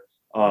better.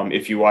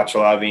 If you watch a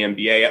lot of the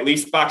NBA, at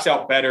least box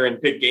out better in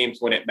big games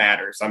when it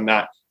matters. I'm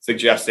not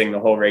suggesting the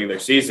whole regular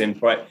season,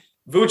 but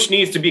Vooch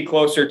needs to be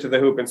closer to the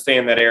hoop and stay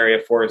in that area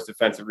for his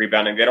defensive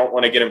rebounding. They don't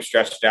want to get him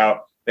stretched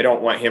out. They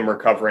don't want him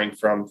recovering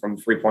from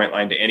three-point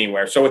line to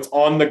anywhere. So it's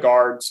on the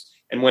guards.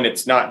 And when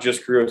it's not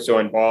just Caruso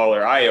and Ball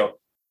or Io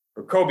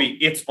or Kobe,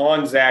 it's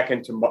on Zach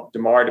and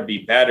DeMar to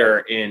be better.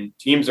 And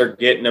teams are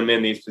getting them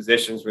in these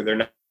positions where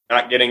they're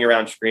not getting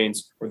around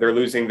screens, where they're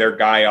losing their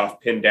guy off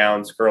pin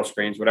downs, curl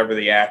screens, whatever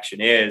the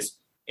action is,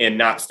 and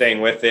not staying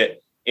with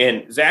it.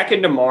 And Zach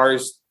and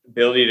DeMar's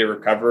ability to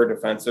recover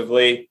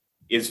defensively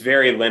is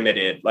very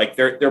limited. Like,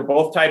 they're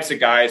both types of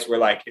guys where,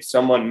 like, if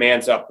someone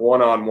mans up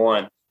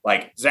one-on-one,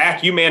 Like,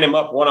 Zach, you man him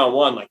up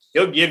one-on-one, like,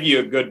 he'll give you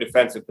a good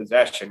defensive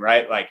possession,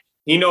 right? Like,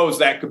 he knows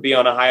that could be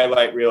on a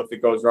highlight reel if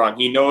it goes wrong.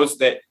 He knows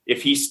that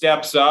if he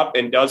steps up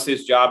and does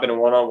his job in a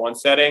one-on-one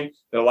setting,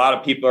 that a lot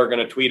of people are going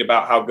to tweet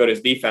about how good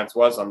his defense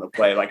was on the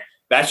play. Like,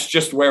 that's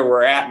just where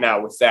we're at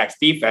now with Zach's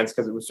defense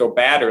because it was so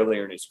bad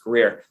earlier in his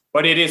career.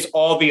 But it is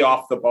all the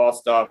off-the-ball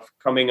stuff,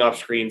 coming off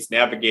screens,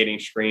 navigating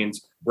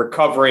screens,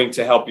 recovering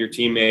to help your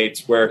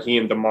teammates where he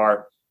and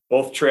DeMar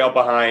both trail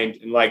behind.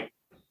 And like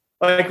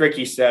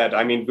Ricky said,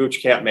 I mean,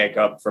 Vooch can't make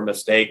up for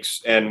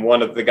mistakes. And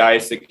one of the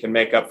guys that can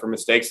make up for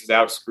mistakes is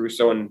Alex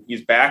Caruso, and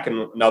he's back.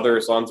 And another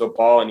is Lonzo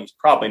Ball, and he's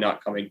probably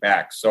not coming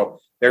back. So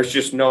there's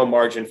just no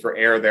margin for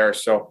error there.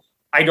 So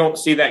I don't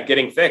see that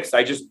getting fixed.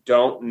 I just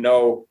don't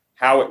know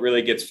how it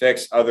really gets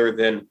fixed other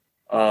than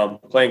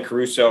playing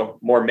Caruso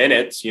more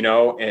minutes,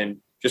 and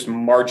just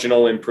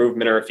marginal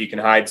improvement, or if you can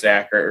hide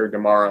Zach or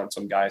DeMar on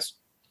some guys.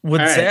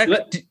 Would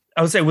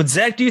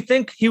Zach, do you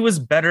think he was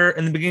better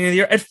in the beginning of the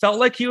year? It felt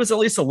like he was at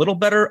least a little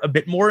better, a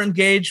bit more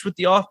engaged with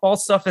the off-ball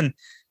stuff. And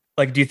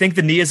like, do you think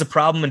the knee is a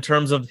problem in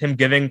terms of him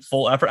giving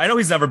full effort? I know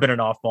he's never been an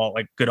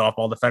good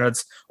off-ball defender.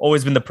 It's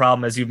always been the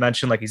problem, as you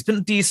mentioned. Like, he's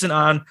been decent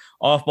on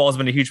off-ball, has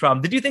been a huge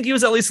problem. Did you think he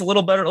was at least a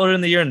little better earlier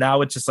in the year? And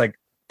now it's just like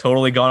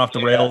totally gone off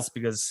the rails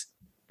because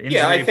injury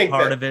I think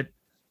part of it.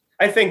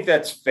 I think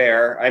that's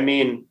fair. I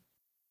mean,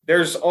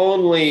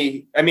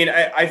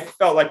 I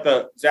felt like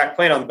the Zach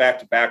playing on the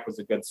back-to-back was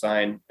a good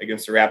sign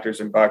against the Raptors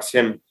and Bucks.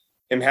 Him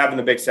having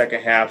the big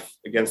second half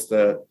against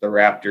the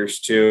Raptors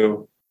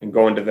too, and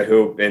going to the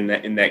hoop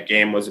in that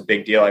game was a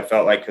big deal. I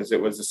felt like, because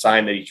it was a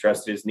sign that he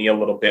trusted his knee a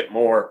little bit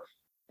more.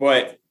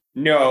 But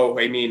no,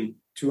 I mean,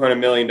 $200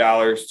 million,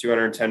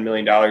 $210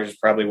 million is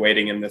probably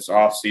waiting in this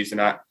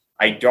offseason.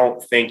 I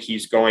don't think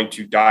he's going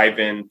to dive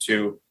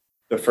into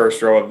the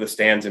first row of the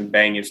stands and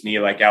bang his knee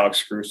like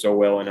Alex Caruso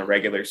will in a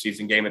regular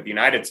season game at the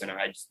United Center.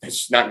 It's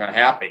just not going to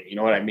happen. You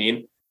know what I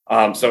mean?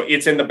 So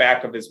it's in the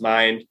back of his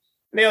mind.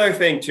 And the other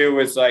thing too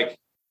is, like,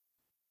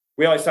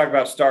 we always talk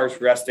about stars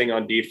resting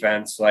on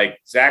defense. Like,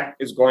 Zach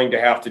is going to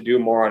have to do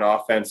more on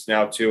offense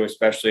now too,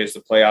 especially as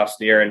the playoffs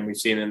near. And we've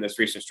seen in this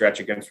recent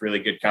stretch against really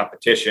good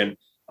competition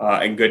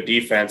and good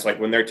defense, like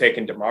when they're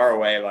taking DeMar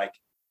away, like,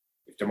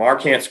 if DeMar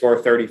can't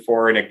score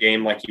 34 in a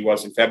game like he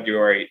was in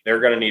February, they're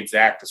going to need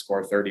Zach to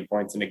score 30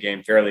 points in a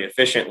game fairly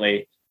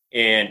efficiently.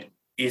 And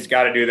he's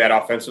got to do that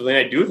offensively.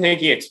 And I do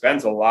think he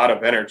expends a lot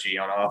of energy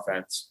on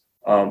offense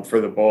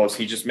for the Bulls.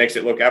 He just makes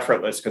it look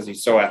effortless because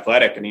he's so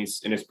athletic and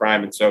he's in his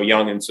prime and so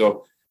young and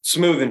so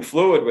smooth and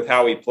fluid with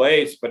how he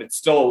plays. But it's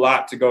still a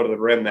lot to go to the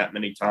rim that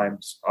many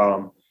times.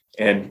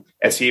 And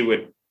as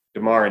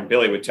DeMar and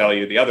Billy would tell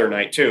you the other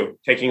night too,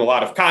 taking a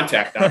lot of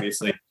contact,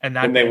 obviously, and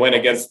when they went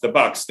against the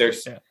Bucks.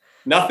 There's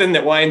nothing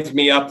that winds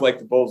me up like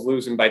the Bulls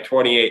losing by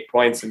 28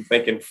 points and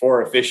thinking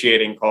 4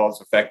 officiating calls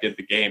affected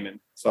the game in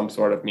some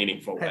sort of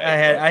meaningful way.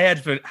 I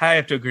have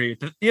to agree.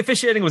 The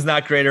officiating was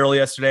not great early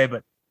yesterday,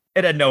 but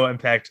it had no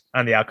impact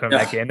on the outcome of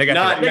that game. They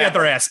got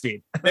their ass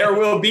beat. There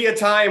will be a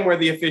time where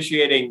the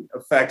officiating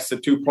affects a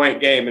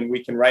 2-point game and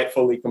we can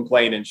rightfully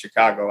complain in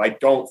Chicago. I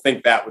don't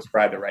think that was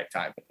probably the right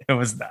time. It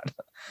was not.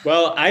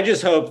 Well, I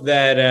just hope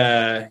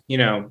that,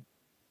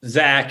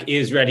 Zach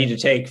is ready to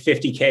take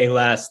 $50K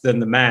less than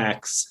the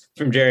max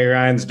from Jerry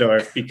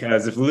Reinsdorf,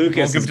 because if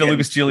Lucas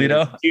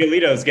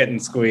Giolito's getting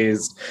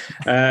squeezed,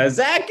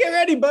 Zach, get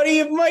ready, buddy.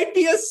 It might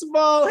be a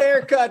small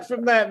haircut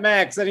from that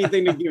max.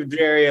 Anything to give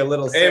Jerry a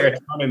little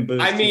serotonin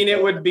boost. I mean,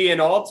 it would be an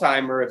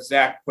all-timer if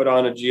Zach put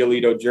on a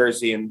Giolito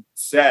jersey and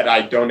said,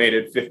 "I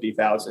donated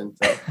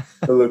 $50,000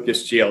 to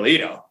Lucas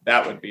Giolito."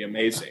 That would be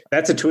amazing.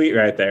 That's a tweet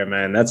right there,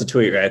 man. That's a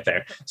tweet right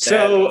there.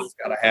 So it's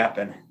got to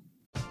happen.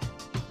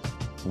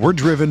 We're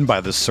driven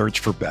by the search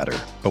for better.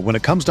 But when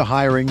it comes to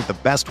hiring, the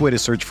best way to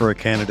search for a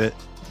candidate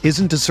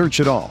isn't to search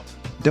at all.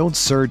 Don't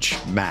search,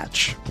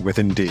 match with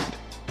Indeed.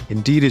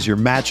 Indeed is your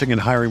matching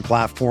and hiring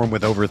platform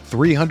with over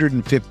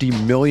 350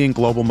 million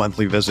global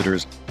monthly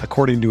visitors,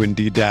 according to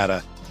Indeed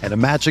data, and a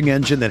matching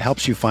engine that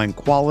helps you find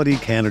quality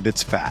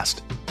candidates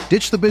fast.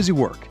 Ditch the busy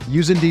work.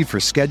 Use Indeed for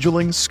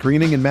scheduling,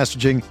 screening, and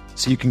messaging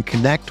so you can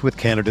connect with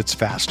candidates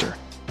faster.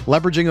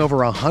 Leveraging over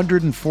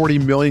 140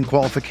 million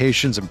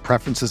qualifications and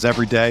preferences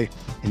every day,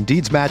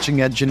 Indeed's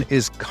matching engine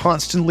is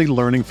constantly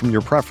learning from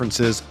your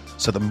preferences,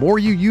 so the more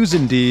you use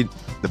Indeed,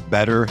 the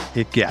better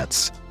it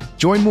gets.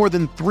 Join more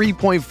than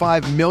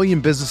 3.5 million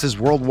businesses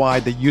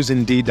worldwide that use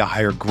Indeed to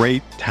hire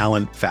great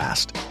talent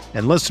fast.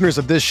 And listeners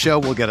of this show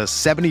will get a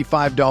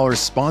 $75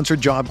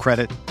 sponsored job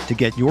credit to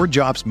get your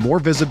jobs more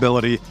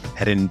visibility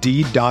at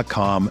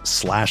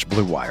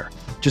Indeed.com/Blue Wire.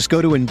 Just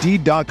go to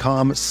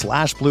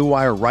Indeed.com/Blue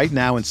Wire right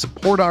now and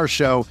support our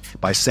show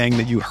by saying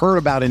that you heard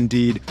about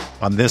Indeed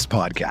on this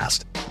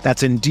podcast.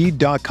 That's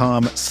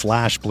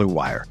Indeed.com/Blue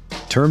Wire.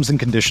 Terms and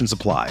conditions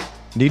apply.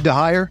 Need to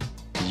hire?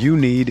 You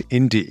need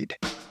Indeed.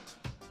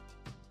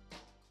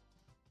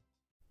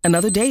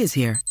 Another day is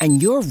here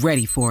and you're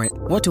ready for it.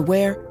 What to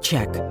wear?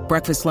 Check.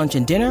 Breakfast, lunch,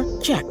 and dinner?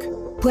 Check.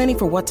 Planning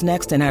for what's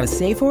next and how to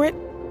save for it?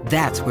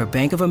 That's where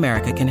Bank of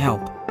America can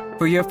help.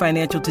 For your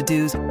financial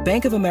to-dos,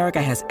 Bank of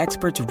America has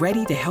experts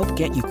ready to help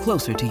get you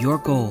closer to your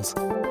goals.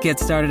 Get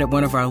started at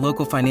one of our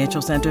local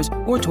financial centers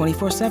or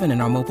 24/7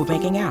 in our mobile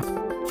banking app.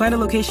 Find a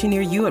location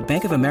near you at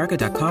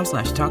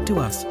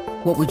bankofamerica.com/talktous.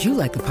 What would you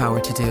like the power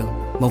to do?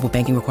 Mobile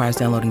banking requires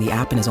downloading the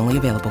app and is only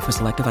available for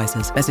select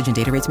devices. Message and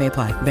data rates may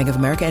apply. Bank of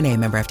America NA,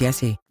 member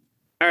FDIC.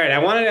 All right, I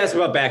wanted to ask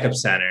about backup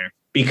center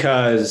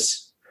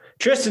because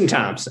Tristan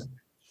Thompson,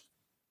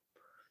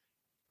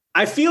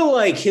 I feel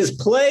like his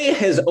play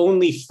has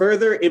only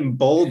further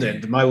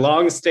emboldened my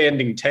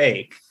longstanding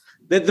take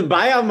that the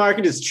buyout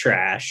market is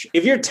trash.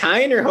 If you're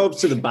tying your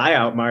hopes to the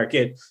buyout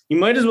market, you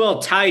might as well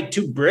tie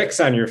 2 bricks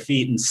on your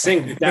feet and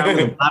sink down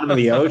to the bottom of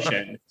the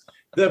ocean.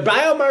 The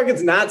buyout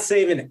market's not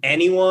saving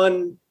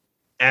anyone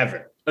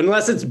ever,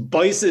 unless it's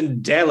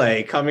Bison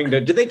Dele coming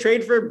to. Did they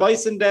trade for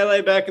Bison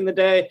Dele back in the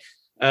day?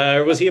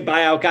 Or was he a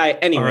buyout guy?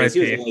 Anyways, he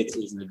was a late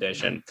season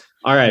addition.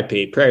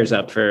 RIP. Prayers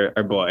up for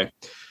our boy.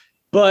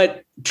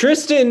 But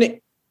Tristan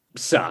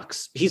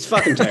sucks. He's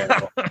fucking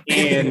terrible.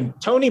 And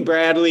Tony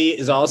Bradley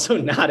is also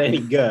not any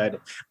good.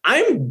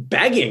 I'm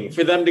begging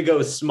for them to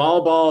go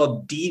small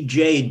ball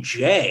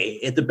DJJ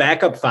at the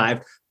backup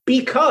 5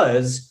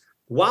 because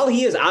while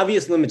he has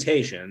obvious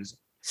limitations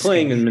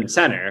playing him in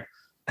center,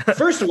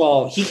 first of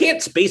all, he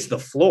can't space the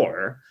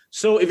floor.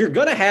 So if you're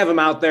going to have him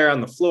out there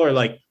on the floor,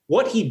 like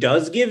what he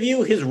does give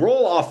you, his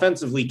role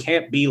offensively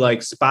can't be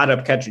like spot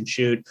up, catch and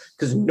shoot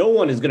because no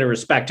one is going to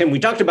respect him. We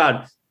talked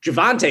about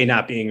Javonte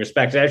not being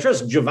respected. I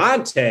trust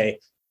Javonte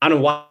on a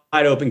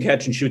wide open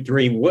catch and shoot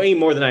 3 way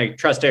more than I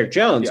trust Derek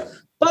Jones. Yeah.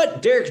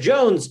 But Derek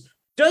Jones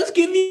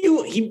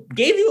he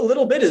gave you a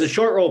little bit as a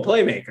short role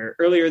playmaker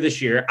earlier this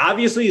year.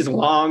 Obviously he's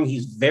long,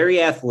 he's very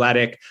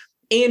athletic.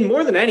 And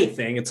more than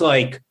anything, it's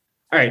like,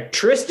 all right,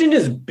 Tristan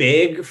is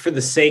big for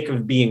the sake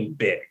of being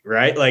big,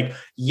 right? Like,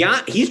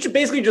 he's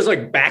basically just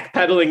like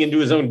backpedaling into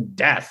his own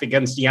death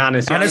against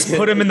Giannis. Giannis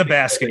put him in the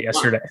basket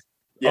yesterday.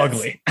 Yes.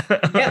 Ugly.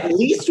 At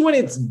least when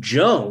it's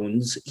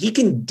Jones, he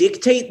can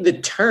dictate the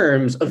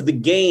terms of the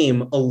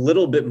game a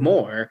little bit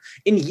more.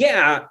 And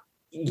yeah,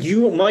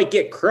 you might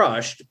get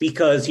crushed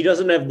because he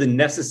doesn't have the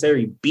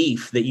necessary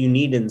beef that you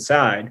need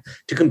inside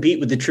to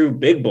compete with the true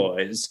big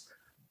boys.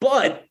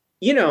 But,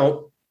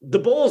 the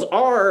Bulls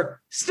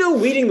are still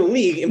leading the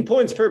league in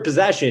points per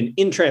possession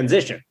in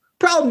transition.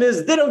 Problem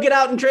is they don't get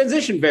out in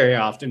transition very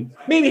often.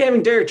 Maybe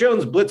having Derek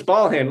Jones blitz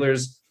ball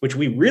handlers, which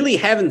we really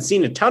haven't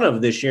seen a ton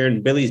of this year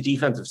in Billy's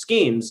defensive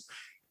schemes,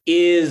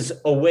 is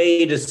a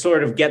way to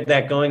sort of get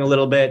that going a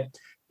little bit.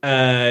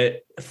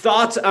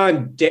 Thoughts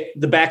on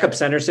the backup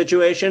center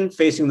situation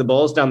facing the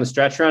Bulls down the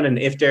stretch run and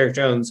if Derek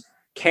Jones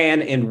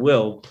can and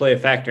will play a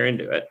factor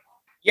into it?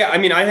 Yeah, I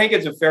mean, I think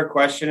it's a fair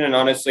question. And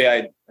honestly,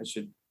 I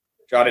should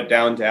jot it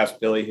down to ask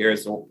Billy here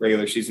as the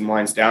regular season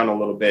winds down a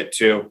little bit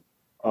too.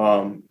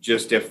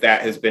 Just if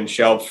that has been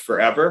shelved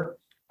forever.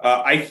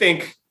 I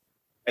think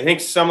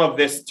some of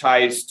this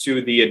ties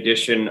to the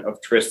addition of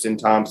Tristan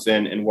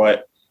Thompson and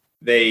what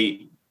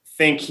they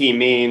think he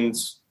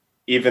means,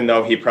 even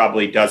though he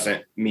probably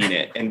doesn't mean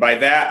it. And by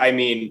that, I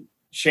mean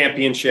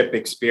championship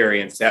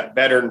experience, that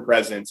veteran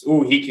presence.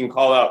 Ooh, he can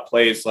call out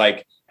plays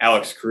like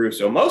Alex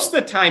Caruso. Most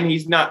of the time,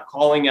 he's not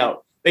calling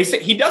out. They say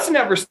he doesn't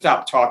ever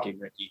stop talking,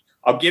 Ricky.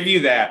 I'll give you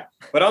that.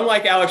 But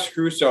unlike Alex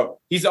Caruso,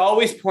 he's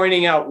always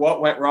pointing out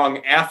what went wrong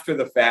after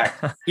the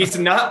fact. He's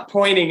not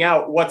pointing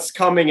out what's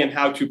coming and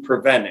how to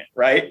prevent it,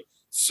 right?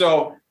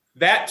 So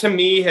that to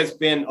me has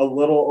been a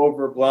little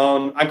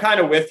overblown. I'm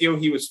kind of with you.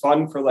 He was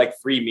fun for like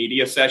free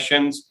media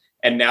sessions.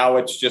 And now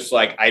it's just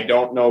like, I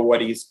don't know what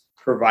he's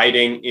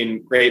providing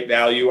in great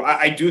value.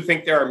 I do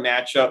think there are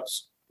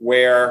matchups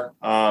where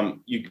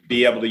you could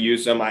be able to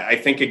use them. I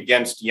think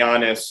against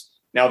Giannis,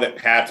 now that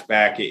Pat's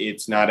back,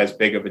 it's not as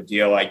big of a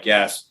deal, I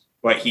guess.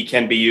 But he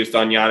can be used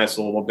on Giannis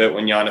a little bit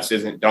when Giannis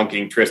isn't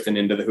dunking Tristan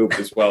into the hoop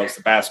as well as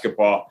the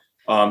basketball.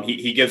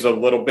 He gives a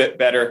little bit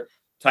better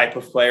type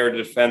of player to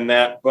defend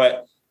that.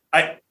 But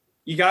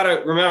you got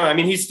to remember, I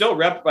mean, he's still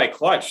repped by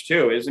Clutch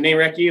too, isn't he,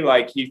 Ricky?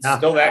 Like he's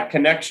still that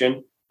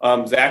connection.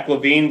 Zach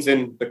LaVine's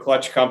in the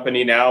Clutch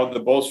company now.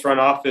 The Bulls front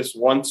office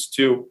wants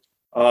to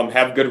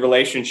have good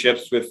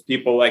relationships with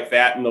people like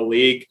that in the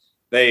league.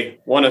 They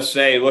want to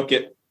say, look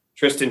at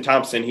Tristan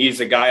Thompson. He's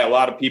a guy a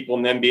lot of people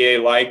in the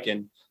NBA like,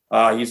 and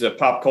he's a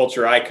pop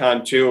culture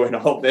icon too, and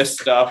all this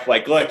stuff.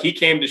 Like, look, he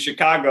came to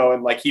Chicago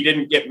and like he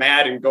didn't get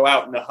mad and go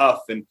out in a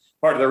huff. And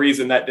part of the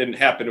reason that didn't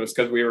happen was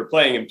because we were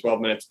playing him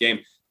 12 minutes a game.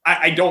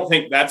 I don't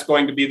think that's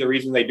going to be the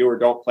reason they do or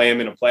don't play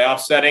him in a playoff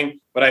setting,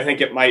 but I think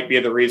it might be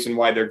the reason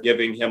why they're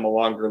giving him a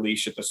longer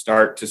leash at the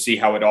start to see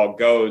how it all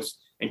goes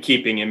and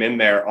keeping him in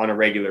there on a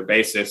regular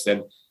basis.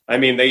 And I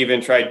mean, they even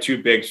tried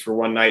 2 bigs for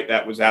one night.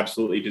 That was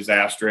absolutely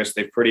disastrous.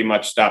 They pretty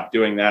much stopped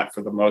doing that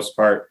for the most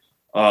part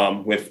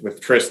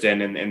with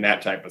Tristan and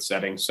that type of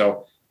setting.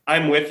 So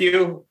I'm with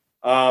you.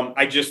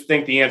 I just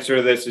think the answer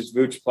to this is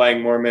Vooch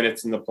playing more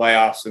minutes in the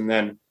playoffs and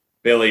then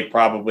Billy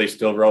probably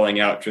still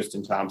rolling out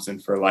Tristan Thompson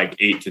for like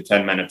 8 to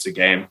 10 minutes a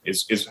game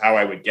is how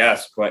I would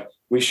guess. But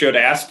we should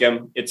ask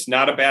him. It's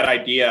not a bad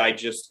idea.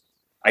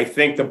 I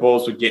think the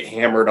Bulls would get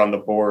hammered on the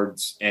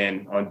boards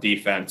and on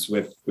defense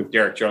with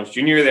Derek Jones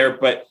Jr. there.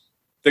 But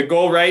the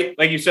goal, right?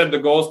 Like you said, the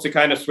goal is to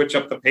kind of switch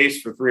up the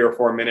pace for 3 or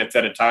 4 minutes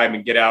at a time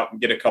and get out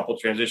and get a couple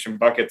transition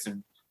buckets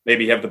and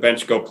maybe have the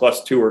bench go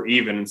 +2 or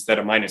even instead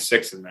of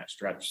 -6 in that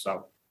stretch.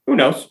 So who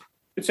knows?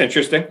 It's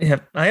interesting. Yeah,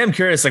 I am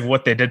curious, like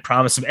what they did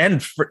promise him,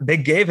 and they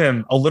gave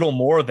him a little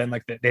more than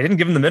like they didn't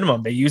give him the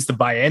minimum. They used the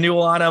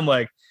biannual on him,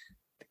 like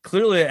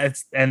clearly.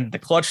 And the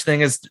clutch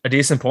thing is a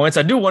decent points.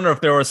 I do wonder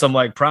if there were some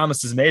like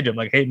promises made to him,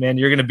 like, hey man,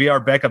 you're going to be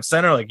our backup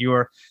center, like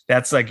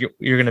that's like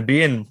you're going to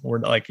be, and we're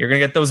like you're going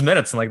to get those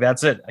minutes, and like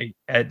that's it.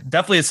 It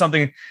definitely is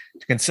something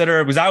to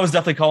consider, because I was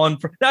definitely calling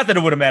for, not that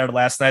it would have mattered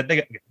last night.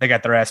 They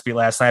got their ass beat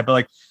last night, but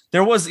like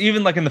there was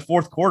even like in the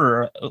fourth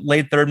quarter,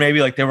 late third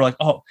maybe, like they were like,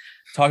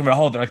 talking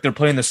about they're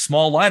playing this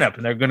small lineup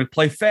and they're going to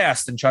play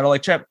fast and try to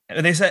like chip.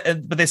 And they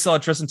said, but they still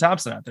had Tristan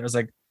Thompson out there. It's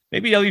like,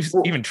 maybe you'll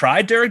even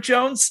try Derek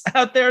Jones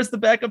out there as the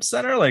backup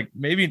center. Like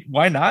maybe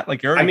why not?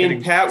 Like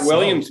Pat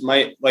Williams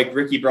might, like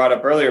Ricky brought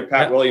up earlier,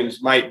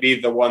 Williams might be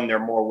the one they're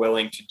more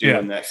willing to do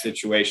in that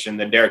situation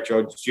than Derek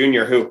Jones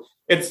Jr., who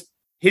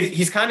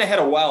he's kind of had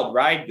a wild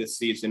ride this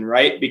season,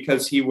 right?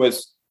 Because he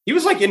was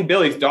like in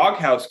Billy's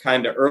doghouse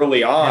kind of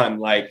early on.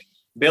 Like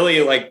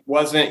Billy, like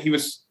he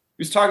was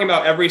talking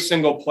about every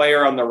single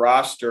player on the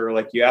roster.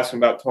 Like you ask him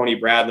about Tony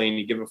Bradley and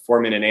you give a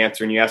 4-minute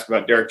answer, and you ask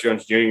about Derek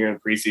Jones Jr. in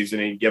preseason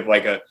and you give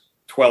like a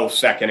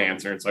 12-second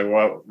answer. It's like,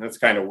 well, that's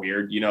kind of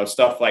weird,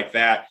 stuff like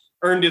that.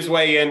 Earned his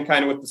way in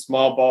kind of with the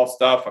small ball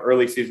stuff.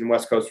 Early season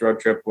West Coast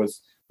road trip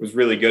was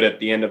really good at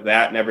the end of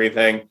that and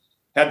everything.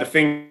 Had the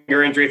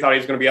finger injury, thought he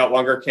was going to be out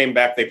longer, came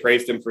back. They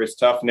praised him for his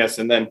toughness.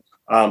 And then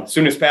as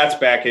soon as Pat's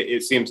back,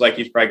 it seems like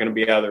he's probably going to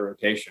be out of the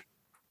rotation.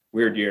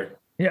 Weird year.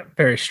 Yeah,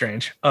 very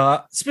strange.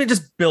 Speaking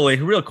just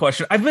Billy, real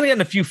question. I've been getting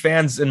a few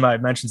fans in my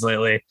mentions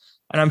lately,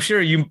 and I'm sure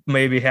you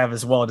maybe have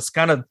as well. It's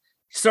kind of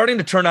starting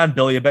to turn on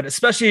Billy a bit,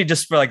 especially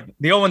just for like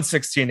the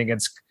 0-16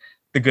 against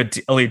the good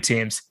elite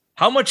teams.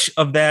 How much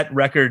of that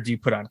record do you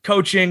put on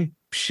coaching,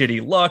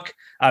 shitty luck,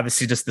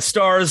 obviously just the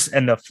stars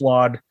and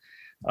the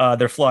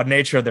their flawed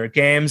nature of their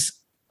games?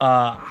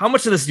 How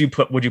much of this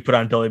would you put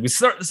on Billy?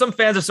 Some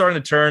fans are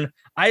starting to turn.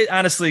 I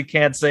honestly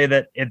can't say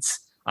that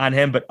it's on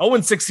him, but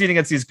 0-16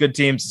 against these good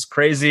teams is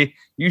crazy.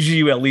 Usually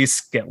you at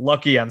least get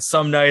lucky on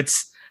some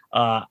nights.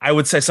 I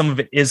would say some of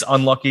it is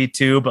unlucky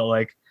too, but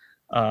like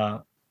I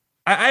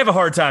have a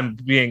hard time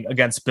being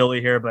against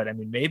Billy here, but I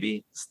mean,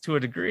 maybe to a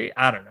degree,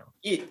 I don't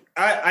know.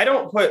 I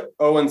don't put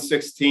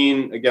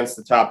 0-16 against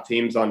the top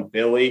teams on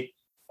Billy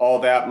all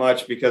that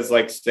much, because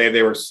like say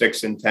they were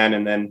 6-10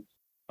 and then,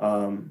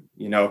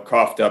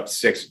 coughed up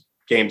 6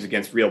 games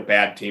against real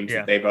bad teams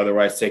that they've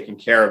otherwise taken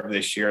care of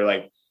this year.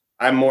 Like,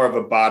 I'm more of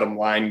a bottom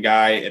line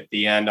guy at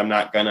the end. I'm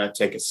not going to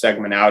take a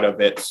segment out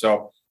of it.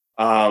 So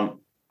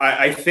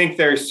I think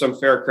there's some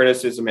fair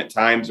criticism at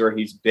times where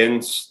he's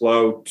been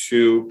slow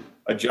to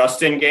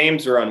adjust in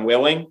games or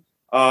unwilling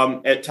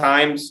at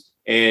times.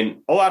 And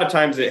a lot of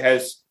times it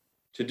has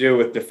to do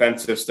with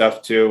defensive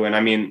stuff too. And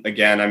I mean,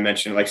 again, I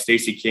mentioned like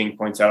Stacey King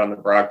points out on the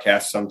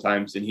broadcast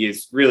sometimes, and he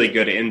has really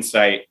good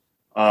insight,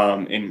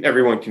 and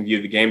everyone can view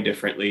the game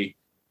differently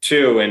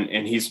too.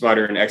 And he's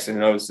smarter in X's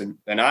and O's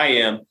than I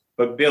am.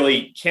 But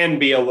Billy can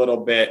be a little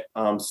bit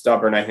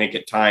stubborn, I think,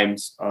 at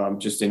times,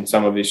 just in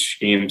some of his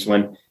schemes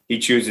when he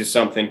chooses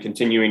something,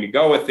 continuing to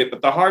go with it.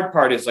 But the hard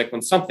part is like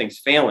when something's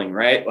failing,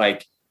 right?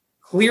 Like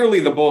clearly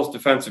the Bulls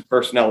defensive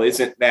personnel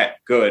isn't that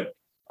good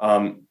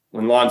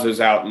when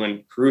Lonzo's out and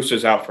when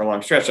Caruso's out for a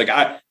long stretch. Like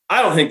I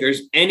don't think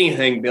there's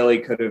anything Billy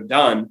could have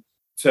done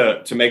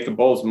to make the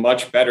Bulls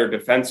much better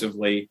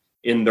defensively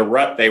in the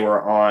rut they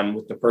were on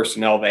with the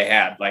personnel they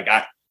had. Like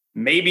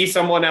maybe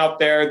someone out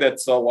there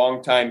that's a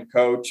longtime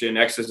coach and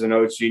X's and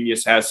O's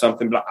genius has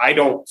something, but I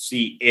don't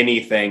see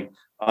anything.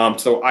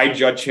 So I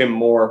judge him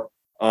more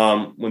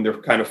when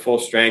they're kind of full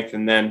strength.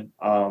 And then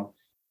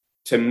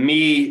to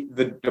me,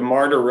 the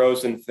DeMar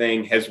DeRozan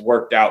thing has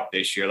worked out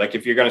this year. Like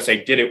if you're going to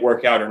say, did it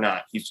work out or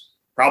not? He's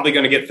probably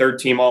going to get 3rd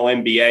team all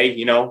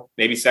NBA,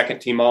 maybe 2nd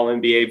team all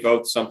NBA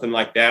votes, something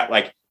like that.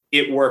 Like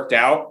it worked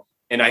out.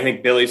 And I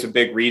think Billy's a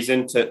big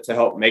reason to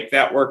help make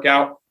that work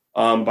out.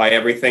 By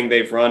everything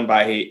they've run,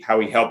 by how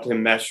he helped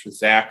him mesh with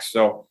Zach.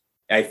 So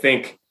I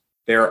think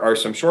there are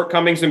some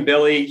shortcomings in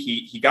Billy.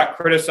 He got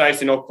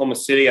criticized in Oklahoma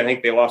City. I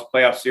think they lost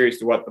playoff series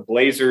to the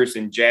Blazers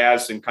and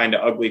Jazz in kind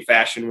of ugly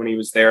fashion when he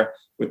was there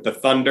with the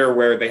Thunder,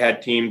 where they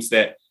had teams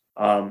that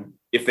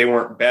if they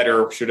weren't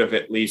better, should have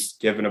at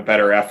least given a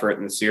better effort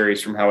in the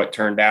series from how it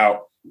turned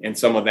out. And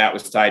some of that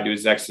was tied to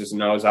his X's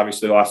and O's.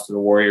 Obviously lost to the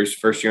Warriors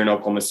first year in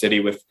Oklahoma City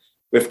with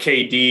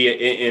KD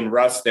in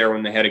Russ there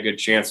when they had a good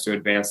chance to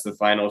advance to the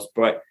finals.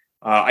 But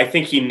I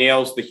think he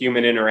nails the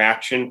human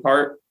interaction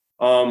part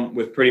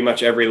with pretty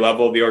much every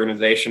level of the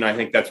organization. I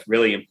think that's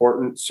really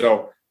important.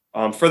 So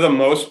for the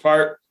most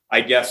part,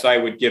 I guess I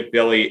would give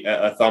Billy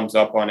a thumbs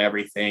up on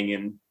everything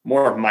and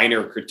more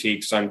minor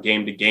critiques on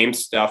game-to-game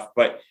stuff.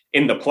 But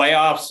in the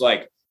playoffs,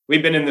 like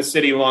we've been in the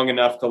city long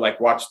enough to like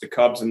watch the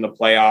Cubs in the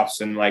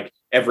playoffs, and like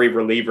every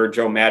reliever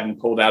Joe Madden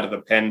pulled out of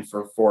the pen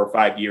for 4 or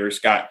 5 years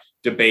got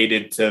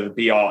debated to the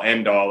be all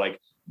end all.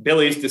 Like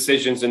Billy's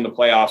decisions in the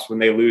playoffs when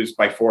they lose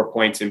by 4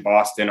 points in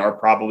Boston are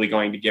probably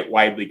going to get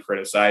widely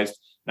criticized.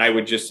 And I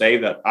would just say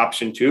that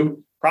option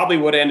 2 probably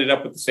would have ended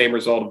up with the same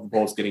result of the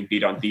Bulls getting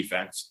beat on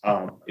defense,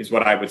 is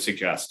what I would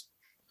suggest.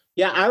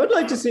 Yeah, I would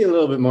like to see a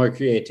little bit more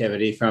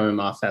creativity from him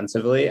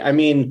offensively. I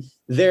mean,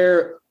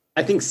 they're,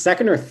 I think,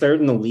 second or third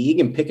in the league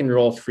in pick and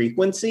roll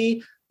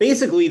frequency.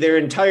 Basically, their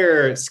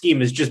entire scheme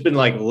has just been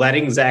like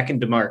letting Zach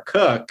and DeMar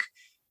cook.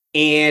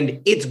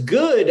 And it's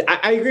good.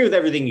 I agree with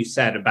everything you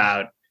said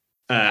about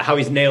how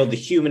he's nailed the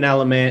human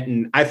element.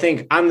 And I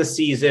think on the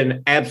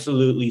season,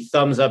 absolutely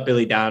thumbs up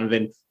Billy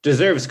Donovan.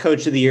 Deserves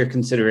Coach of the Year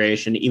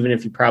consideration, even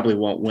if he probably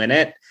won't win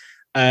it.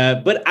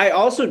 But I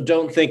also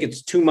don't think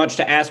it's too much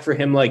to ask for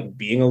him, like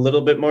being a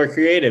little bit more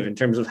creative in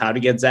terms of how to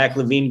get Zach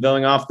LaVine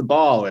going off the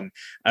ball and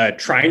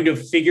trying to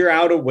figure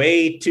out a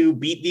way to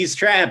beat these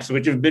traps,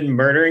 which have been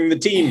murdering the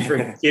team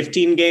for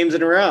 15 games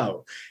in a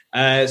row.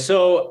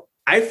 So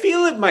I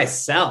feel it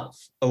myself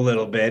a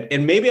little bit,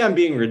 and maybe I'm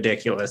being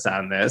ridiculous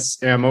on this,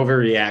 and I'm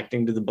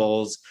overreacting to the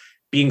Bulls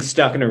being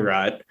stuck in a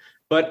rut.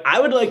 But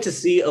I would like to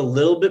see a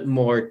little bit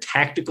more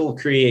tactical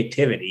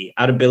creativity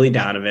out of Billy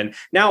Donovan.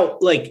 Now,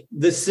 like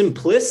the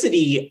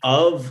simplicity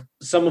of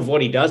some of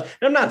what he does, and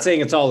I'm not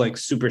saying it's all like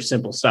super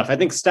simple stuff. I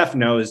think Steph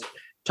knows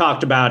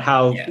talked about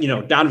how,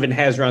 Donovan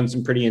has run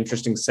some pretty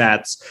interesting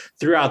sets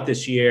throughout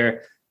this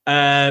year.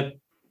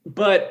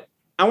 But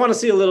I want to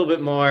see a little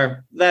bit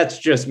more. That's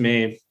just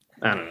me.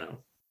 I don't know.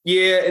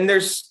 Yeah, and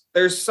there's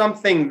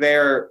something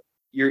there.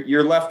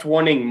 You're left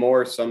wanting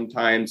more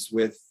sometimes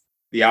with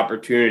the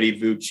opportunity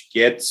Vooch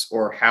gets,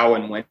 or how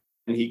and when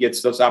he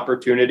gets those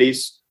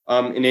opportunities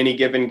in any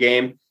given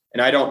game.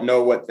 And I don't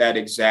know what that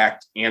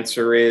exact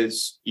answer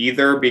is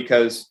either,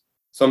 because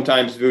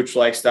sometimes Vooch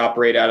likes to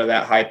operate out of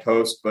that high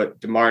post, but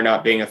DeMar,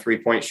 not being a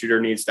 3-point shooter,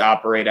 needs to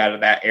operate out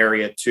of that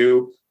area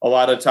too a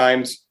lot of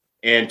times.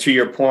 And to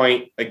your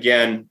point,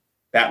 again,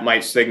 that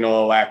might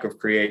signal a lack of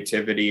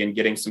creativity and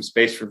getting some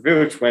space for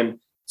Vooch, when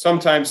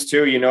sometimes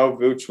too,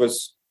 Vooch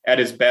was at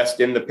his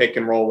best in the pick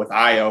and roll with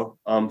Ayo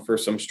for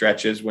some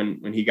stretches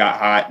when he got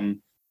hot,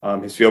 and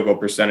his field goal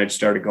percentage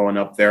started going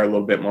up there a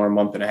little bit more a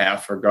month and a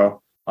half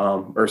ago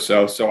or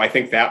so. So I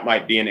think that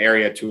might be an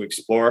area to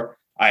explore.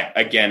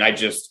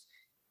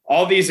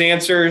 All these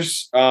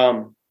answers,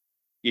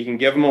 you can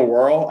give them a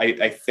whirl.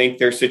 I think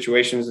there's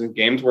situations in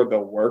games where they'll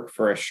work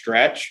for a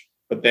stretch,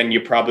 but then you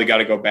probably got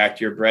to go back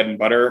to your bread and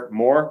butter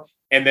more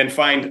and then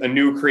find a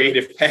new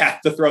creative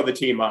path to throw the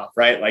team off,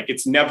 right? Like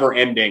it's never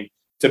ending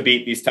to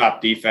beat these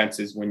top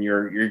defenses when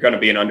you're going to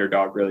be an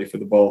underdog really for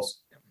the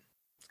Bulls.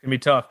 It's going to be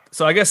tough.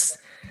 So I guess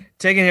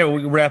taking it,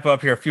 we wrap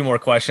up here. A few more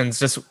questions.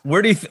 Just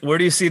where do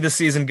you see the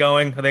season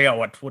going? They got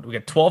what we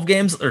got 12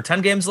 games or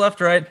 10 games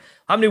left, right?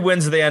 How many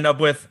wins do they end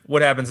up with?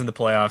 What happens in the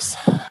playoffs?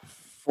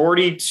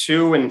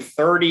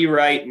 42-30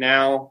 right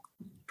now.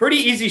 Pretty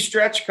easy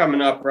stretch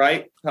coming up,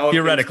 right? Pelicans,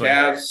 theoretically.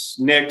 Cavs,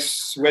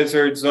 Knicks,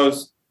 Wizards,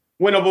 those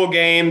winnable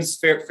games,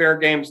 fair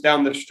games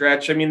down the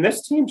stretch. I mean,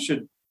 this team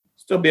should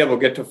still be able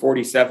to get to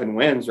 47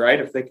 wins, right?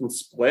 If they can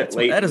split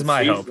late. That is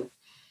my season.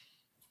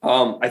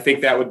 hope. I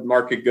think that would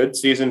mark a good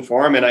season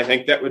for them, and I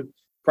think that would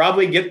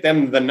probably get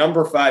them the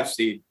number 5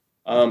 seed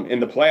in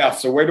the playoffs.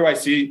 So where do I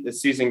see the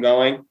season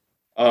going?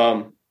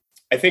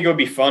 I think it would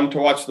be fun to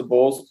watch the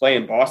Bulls play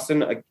in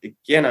Boston.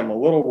 Again, I'm a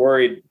little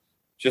worried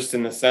just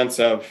in the sense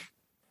of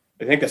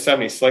I think the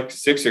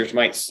 76ers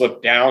might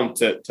slip down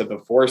to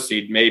the 4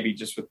 seed, maybe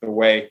just with the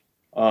way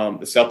the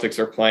Celtics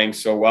are playing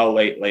so well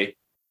lately.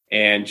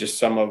 And just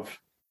the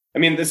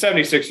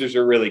 76ers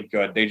are really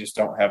good. They just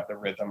don't have the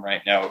rhythm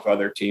right now of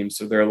other teams.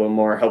 So they're a little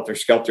more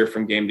helter-skelter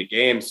from game to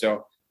game.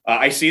 So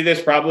I see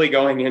this probably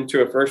going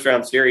into a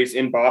first-round series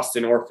in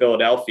Boston or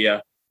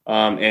Philadelphia,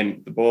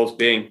 and the Bulls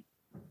being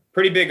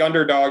pretty big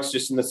underdogs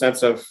just in the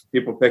sense of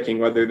people picking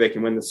whether they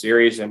can win the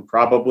series, and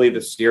probably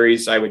the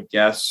series, I would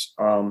guess.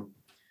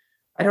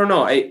 I don't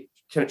know.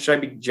 Should I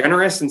be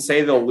generous and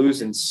say they'll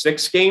lose in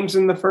 6 games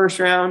in the first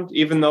round,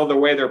 even though the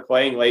way they're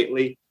playing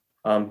lately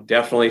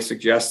definitely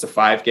suggests a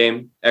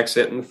 5-game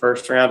exit in the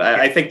first round.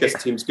 I think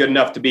this team's good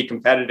enough to be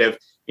competitive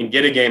and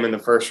get a game in the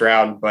first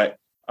round, but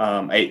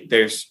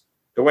there's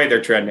the way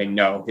they're trending.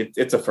 No,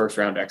 it's a first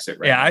round exit.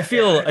 Right now. I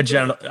feel a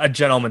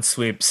gentleman's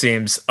sweep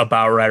seems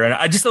about right now.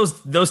 I just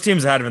those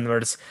teams ahead of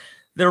them,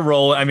 their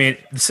role. I mean,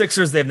 the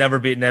Sixers, they've never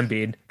beaten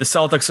Embiid. The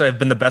Celtics have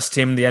been the best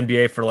team in the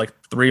NBA for like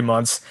 3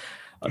 months.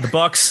 The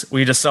Bucks,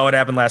 we just saw what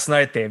happened last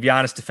night. They have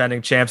Giannis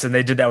defending champs, and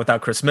they did that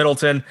without Chris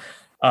Middleton.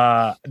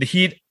 The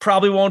Heat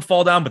probably won't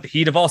fall down, but the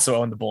Heat have also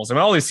owned the Bulls. I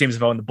mean, all these teams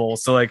have owned the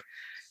Bulls. So like,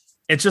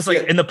 it's just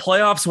like in the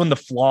playoffs when the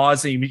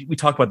flaws, we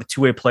talk about the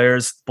two-way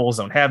players, Bulls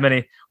don't have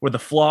many, where the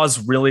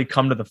flaws really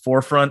come to the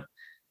forefront.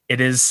 It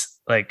is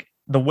like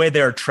the way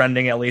they're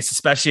trending, at least,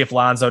 especially if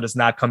Lonzo does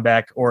not come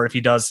back, or if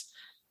he does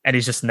and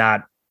he's just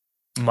not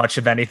much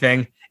of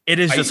anything. It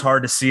is just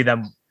hard to see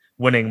them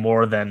winning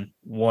more than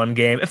one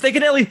game. If they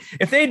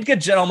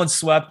get gentlemen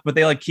swept, but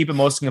they like keep it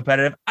most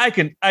competitive, I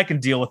can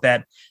deal with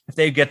that. If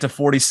they get to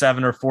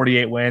 47 or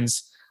 48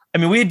 wins, I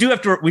mean, we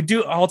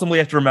do ultimately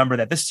have to remember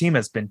that this team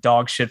has been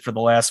dog shit for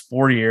the last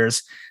 4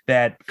 years,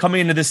 that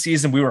coming into this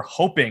season, we were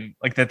hoping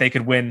like that they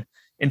could win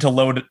into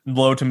low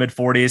to mid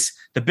 40s.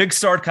 The big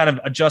start kind of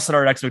adjusted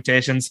our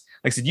expectations.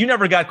 Like I said, you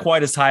never got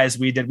quite as high as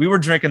we did. We were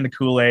drinking the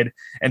Kool-Aid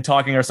and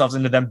talking ourselves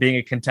into them being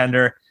a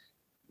contender.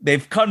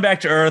 They've come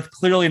back to earth,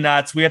 clearly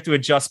not. So we have to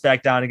adjust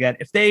back down again.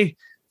 If they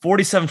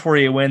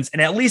 47-48 wins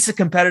and at least a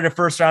competitive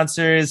first round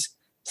series,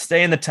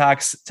 stay in the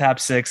top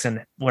 6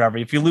 and whatever.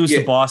 If you lose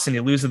to Boston,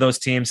 you lose to those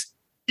teams,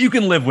 you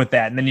can live with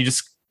that. And then you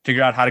just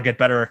figure out how to get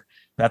better.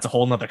 That's a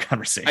whole nother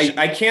conversation.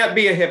 I can't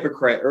be a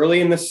hypocrite. Early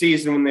in the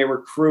season when they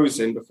were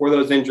cruising, before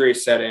those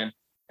injuries set in,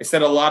 I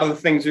said a lot of the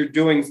things they're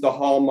doing is the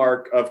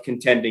hallmark of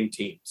contending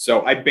teams.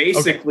 So I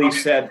basically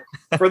said,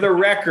 for the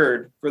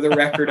record,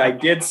 I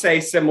did say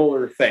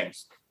similar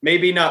things.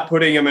 Maybe not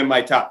putting them in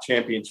my top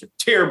championship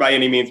tier by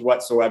any means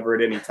whatsoever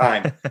at any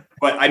time.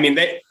 But I mean,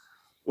 a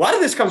lot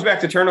of this comes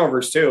back to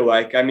turnovers too.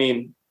 Like, I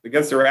mean,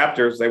 against the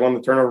Raptors, they won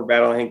the turnover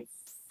battle, I think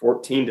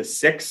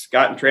 14-6,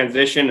 got in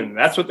transition. And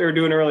that's what they were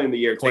doing early in the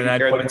year.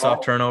 29 points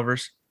off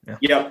turnovers.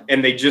 Yeah.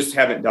 And they just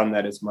haven't done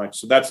that as much.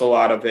 So that's a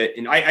lot of it.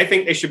 And I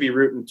think they should be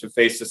rooting to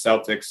face the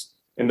Celtics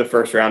in the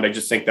first round. I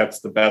just think that's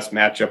the best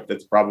matchup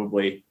that's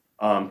probably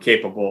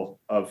capable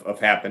of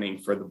happening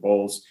for the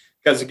Bulls.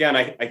 Because again,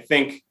 I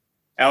think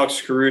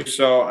Alex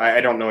Caruso, I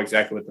don't know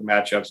exactly what the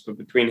matchups, but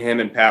between him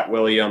and Pat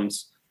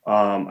Williams,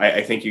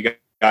 I think you got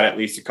at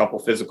least a couple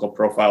physical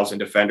profiles and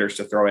defenders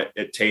to throw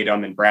at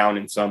Tatum and Brown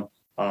in some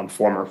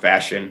form or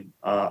fashion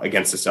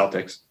against the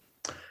Celtics.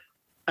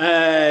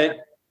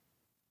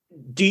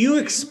 Do you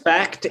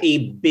expect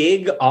a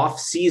big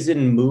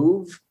offseason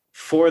move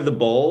for the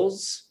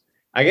Bulls?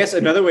 I guess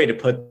another way to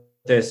put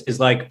this is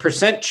like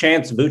percent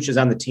chance Vooch is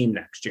on the team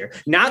next year.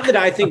 Not that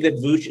I think that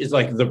Vooch is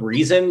like the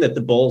reason that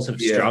the Bulls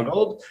have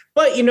struggled,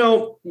 but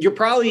you're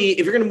probably,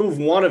 if you're going to move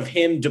one of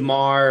him,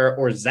 DeMar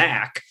or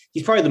Zach,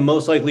 he's probably the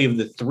most likely of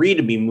the three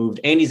to be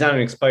moved, and he's on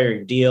an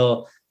expiring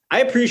deal.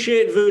 I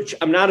appreciate Vooch.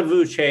 I'm not a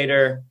Vooch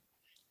hater,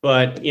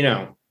 but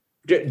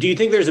do you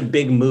think there's a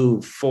big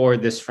move for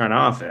this front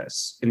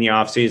office in the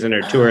offseason,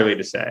 or too early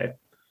to say?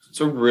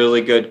 It's a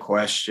really good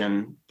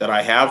question that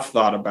I have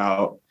thought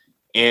about.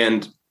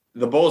 And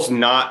the Bulls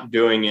not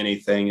doing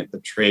anything at the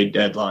trade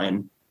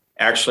deadline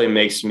actually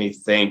makes me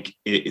think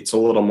it's a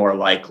little more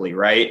likely,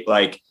 right?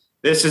 Like,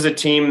 this is a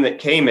team that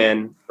came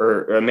in,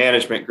 or a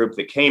management group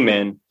that came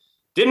in,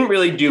 didn't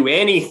really do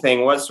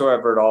anything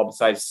whatsoever at all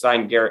besides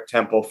sign Garrett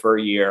Temple for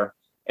a year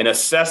and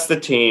assess the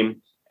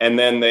team. And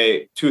then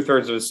they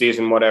 2/3 of the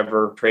season,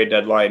 whatever, trade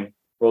deadline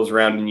rolls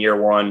around in year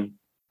one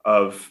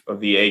of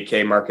the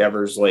AK Mark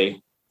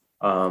Eversley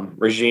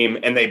regime,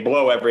 and they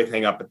blow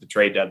everything up at the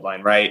trade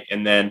deadline, right?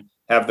 And then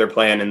have their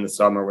plan in the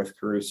summer with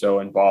Caruso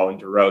and Ball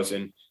and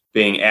DeRozan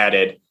being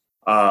added.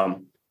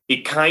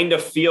 It kind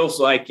of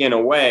feels like, in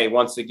a way,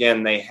 once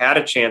again, they had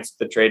a chance at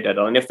the trade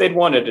deadline. If they'd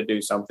wanted to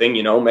do something,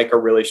 make a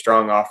really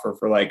strong offer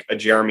for like a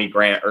Jeremy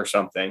Grant or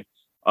something,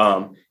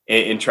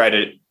 and try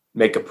to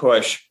make a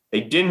push.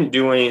 They didn't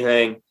do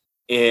anything.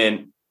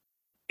 And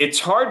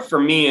it's hard for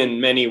me in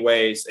many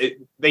ways.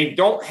 They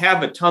don't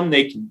have a ton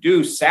they can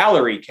do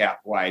salary cap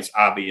wise,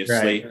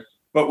 obviously, right.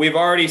 But we've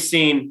already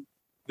seen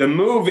the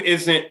move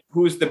isn't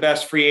who's the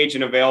best free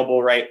agent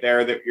available right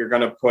there that you're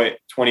going to put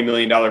 $20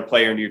 million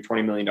player into your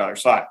 $20 million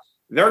slot.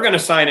 They're going to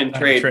sign and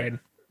trade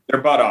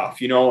their butt off.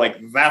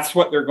 That's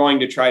what they're going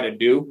to try to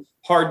do.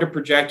 Hard to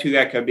project who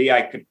that could be.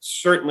 I could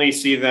certainly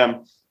see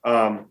them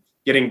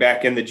getting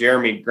back in the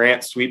Jeremy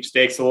Grant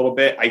sweepstakes a little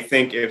bit. I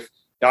think if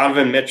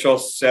Donovan Mitchell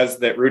says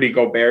that Rudy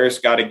Gobert's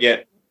got to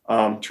get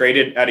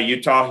traded out of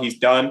Utah, he's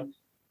done.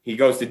 He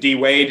goes to D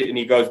Wade, and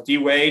he goes D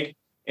Wade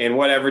and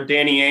whatever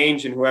Danny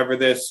Ainge and whoever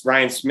this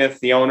Ryan Smith,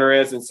 the owner,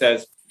 is, and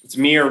says it's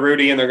me or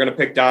Rudy, and they're going to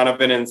pick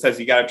Donovan, and says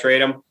you got to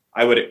trade him.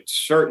 I would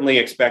certainly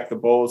expect the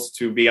Bulls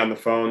to be on the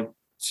phone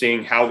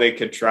seeing how they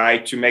could try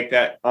to make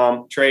that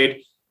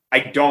trade. I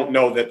don't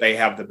know that they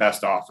have the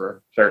best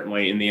offer,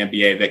 certainly in the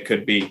NBA, that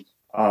could be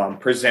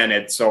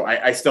presented. So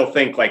I still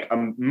think like a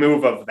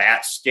move of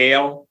that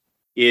scale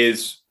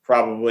is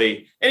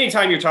probably,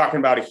 anytime you're talking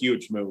about a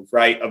huge move,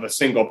 right, of a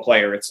single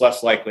player, it's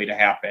less likely to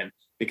happen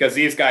because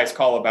these guys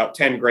call about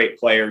 10 great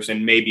players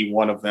and maybe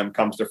one of them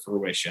comes to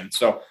fruition.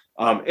 So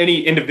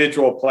any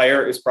individual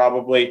player is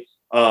probably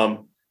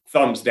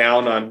thumbs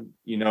down on,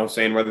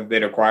 saying whether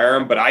they'd acquire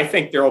him. But I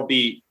think there will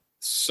be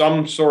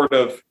some sort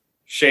of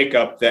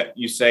shakeup that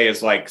you say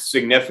is like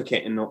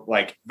significant, and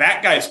like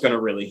that guy's going to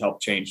really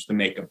help change the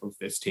makeup of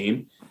this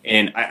team.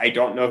 And I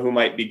don't know who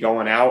might be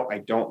going out. I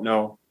don't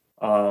know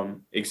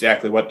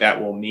exactly what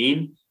that will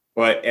mean.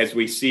 But as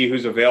we see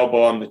who's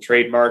available on the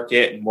trade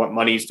market and what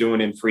money's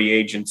doing in free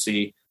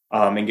agency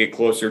and get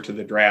closer to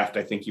the draft,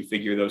 I think you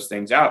figure those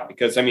things out.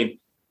 Because,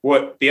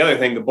 what the other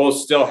thing, the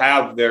Bulls still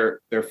have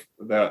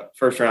the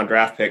first round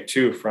draft pick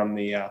too from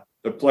the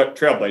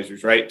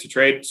Trailblazers, right, to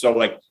trade. So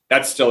like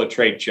that's still a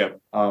trade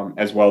chip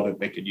as well that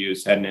they could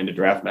use heading into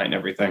draft night and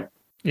everything.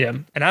 Yeah,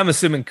 and I'm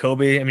assuming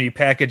Kobe. You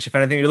package, if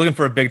anything, you're looking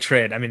for a big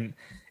trade.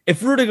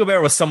 If Rudy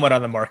Gobert was somewhat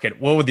on the market,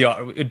 what would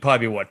it'd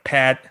probably be what,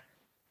 Pat,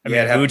 I mean,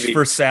 Vooch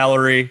for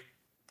salary,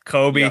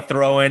 Kobe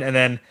throw in, and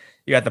then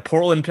you got the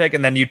Portland pick,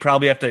 and then you'd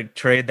probably have to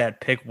trade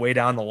that pick way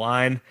down the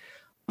line.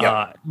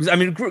 I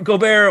mean,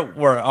 Gobert,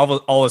 were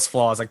all his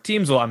flaws, like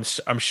teams will,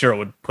 I'm sure,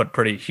 would put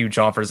pretty huge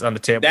offers on the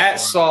table. That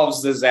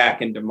solves the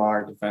Zach and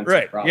DeMar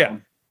defensive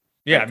problem.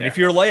 Yeah. I mean, if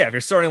your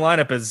starting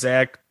lineup is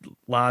Zach,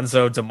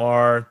 Lonzo,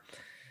 DeMar,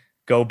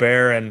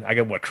 Gobert, and I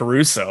get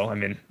Caruso. I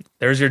mean,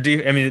 there's your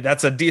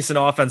that's a decent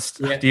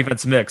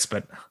defense mix,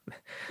 but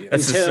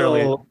that's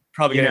necessarily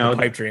probably getting a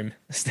pipe dream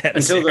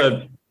status until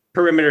the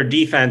perimeter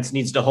defense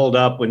needs to hold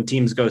up when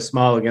teams go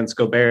small against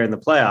Gobert in the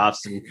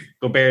playoffs, and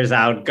Gobert's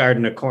out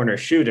guarding a corner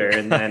shooter,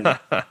 and then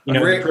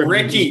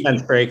Ricky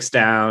defense breaks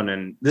down,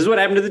 and this is what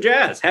happened to the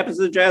Jazz. Happens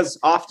to the Jazz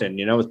often,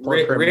 with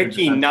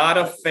Ricky, not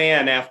a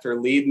fan after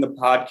leading the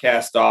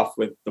podcast off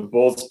with the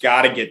Bulls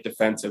got to get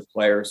defensive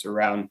players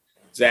around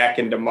Zach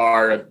and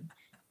DeMar.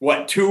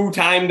 What,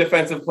 2-time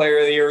defensive player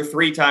of the year,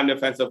 3-time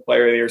defensive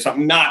player of the year,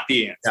 something, not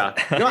the answer.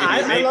 Yeah. No,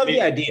 I love the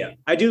idea.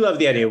 I do love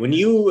the idea. When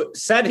you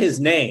said his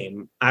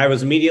name, I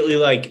was immediately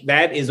like,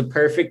 that is a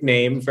perfect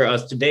name for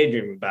us to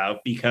daydream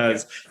about,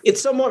 because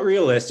it's somewhat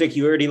realistic.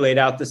 You already laid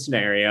out the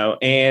scenario,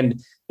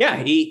 and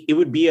it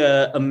would be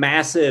a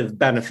massive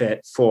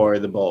benefit for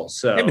the Bulls.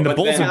 So I mean, the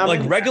Bulls,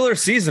 regular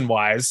season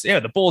wise,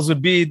 the Bulls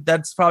would be,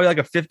 that's probably like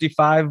a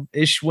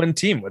 55-ish win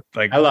team with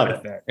I love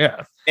it. That.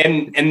 Yeah.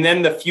 And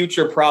then the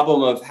future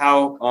problem of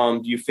how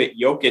do you fit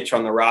Jokic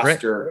on the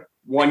roster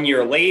 1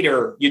 year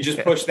later? You just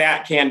push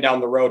that can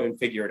down the road and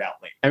figure it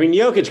out later. I mean,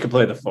 Jokic could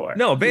play the 4.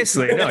 No,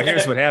 basically,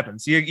 here's what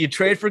happens. You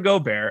trade for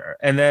Gobert,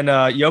 and then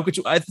Jokic,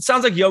 it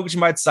sounds like Jokic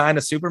might sign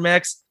a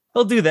Supermax.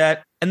 He'll do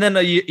that. And then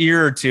a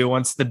year or two,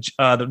 once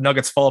the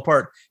Nuggets fall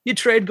apart, you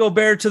trade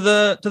Gobert to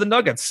the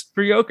Nuggets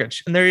for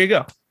Jokic. And there you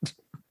go.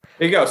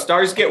 There you go.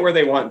 Stars get where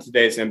they want in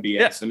today's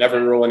NBA. So never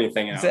rule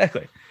anything out.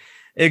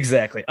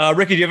 Exactly.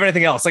 Ricky, do you have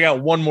anything else? I got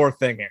one more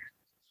thing here.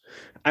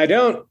 I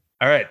don't.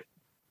 All right.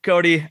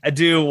 Cody, I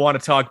do want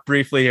to talk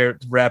briefly here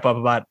to wrap up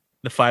about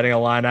the Fighting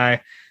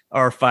Illini.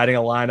 Obviously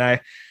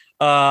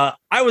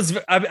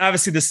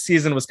this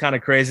season was kind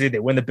of crazy. They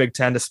win the Big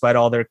Ten despite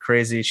all their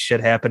crazy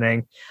shit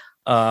happening.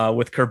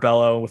 With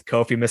Curbelo, with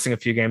Kofi missing a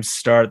few games to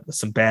start,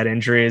 some bad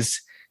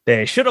injuries.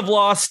 They should have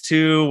lost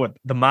to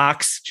the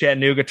Mocs,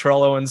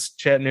 Trell Owens,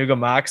 Chattanooga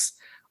Mocs.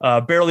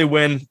 Barely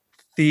win,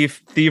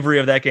 thievery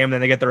of that game.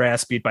 Then they get their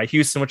ass beat by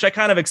Houston, which I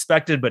kind of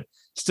expected, but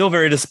still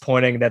very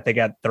disappointing that they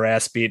got their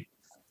ass beat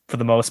for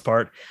the most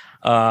part.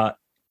 So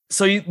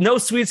no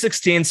Sweet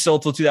 16 still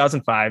till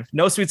 2005.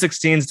 No Sweet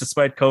 16s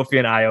despite Kofi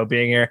and Ayo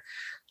being here.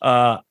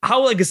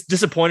 How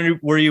disappointed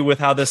were you with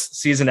how this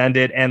season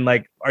ended? And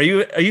are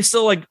you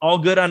still all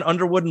good on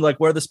Underwood and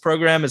where this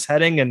program is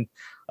heading? And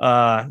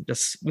I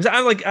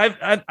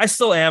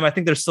still am. I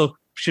think there still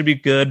should be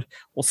good.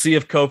 We'll see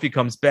if Kofi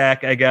comes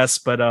back, I guess.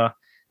 But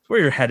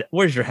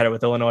where's your head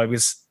with Illinois?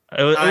 Because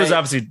it was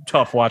obviously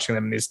tough watching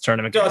them in these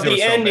tournaments. So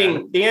the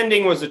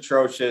ending was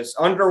atrocious.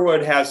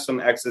 Underwood has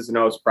some X's and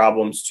O's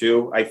problems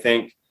too, I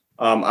think.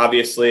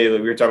 Obviously, we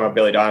were talking about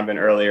Billy Donovan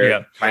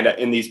earlier, kind of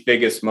in these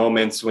biggest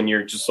moments when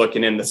you're just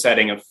looking in the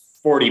setting of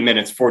 40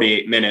 minutes,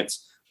 48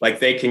 minutes,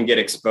 they can get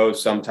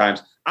exposed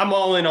sometimes. I'm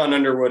all in on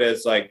Underwood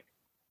as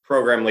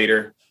program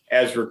leader,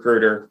 as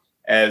recruiter,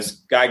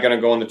 as guy going to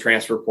go in the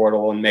transfer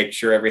portal and make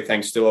sure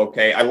everything's still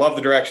okay. I love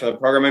the direction of the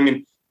program. I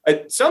mean,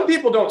 some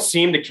people don't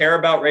seem to care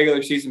about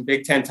regular season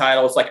Big Ten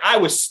titles. I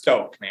was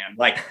stoked, man.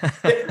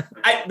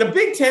 The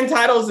Big Ten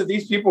titles that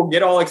these people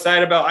get all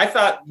excited about, I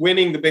thought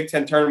winning the Big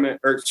Ten tournament,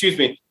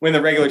 win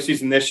the regular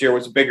season this year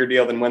was a bigger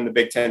deal than win the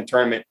Big Ten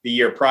tournament the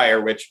year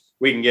prior, which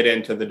we can get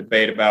into the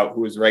debate about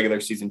who was the regular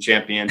season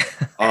champion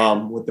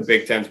with the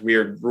Big Ten's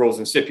weird rules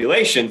and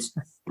stipulations.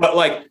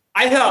 But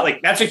I thought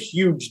that's a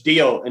huge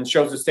deal and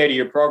shows the state of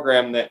your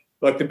program that,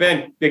 look,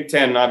 the Big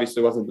Ten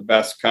obviously wasn't the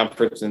best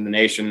conference in the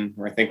nation.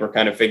 I think we're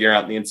kind of figuring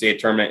out the NCAA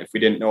tournament if we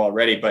didn't know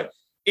already, but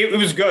it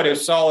was good. It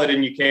was solid.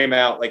 And you came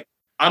out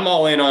I'm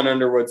all in on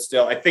Underwood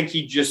still. I think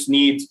he just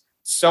needs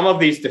some of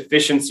these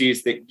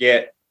deficiencies that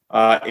get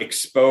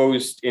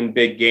exposed in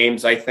big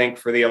games, I think,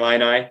 for the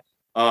Illini,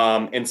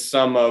 and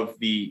some of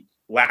the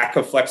lack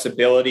of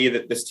flexibility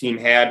that this team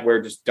had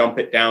where just dump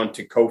it down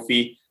to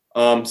Kofi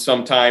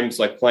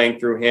sometimes, playing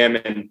through him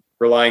and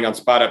relying on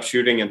spot up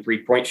shooting and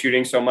 3-point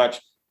shooting so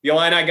much. The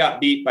Illini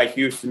got beat by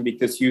Houston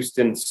because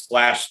Houston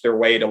slashed their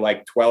way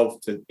to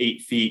 12 to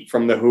 8 feet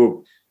from the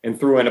hoop and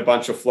threw in a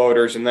bunch of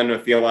floaters. And then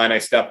if the Illini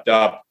stepped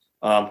up,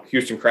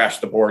 Houston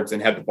crashed the boards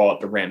and had the ball at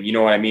the rim. You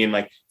know what I mean?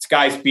 It's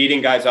guys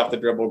beating guys off the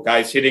dribble,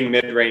 guys hitting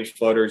mid-range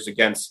floaters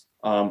against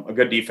a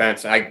good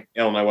defense.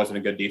 Illinois wasn't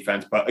a good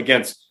defense, but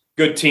against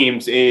good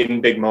teams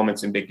in big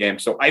moments in big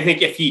games. So I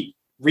think if he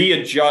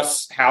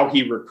readjusts how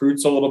he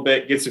recruits a little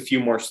bit, gets a few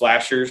more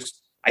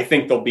slashers, I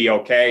think they'll be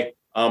okay.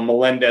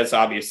 Melendez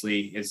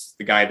obviously is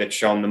the guy that's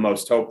shown the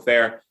most hope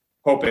there.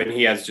 Hoping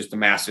he has just a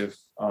massive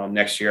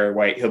next year.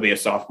 He'll be a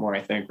sophomore,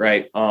 I think,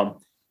 right?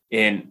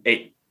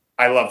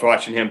 I loved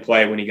watching him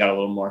play when he got a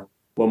little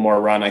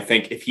more run. I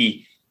think if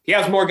he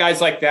has more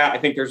guys like that, I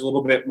think there's a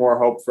little bit more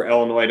hope for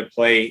Illinois to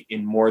play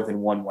in more than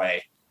one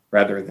way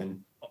rather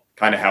than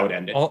kind of how it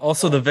ended.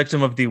 Also the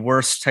victim of the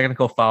worst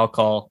technical foul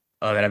call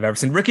that I've ever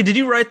seen. Ricky, did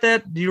you write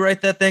that? Did you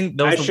write that thing?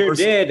 I sure worst?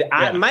 did.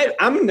 Yeah.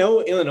 I'm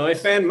no Illinois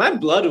fan. My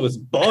blood was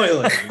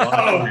boiling.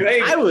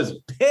 I was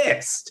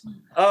pissed.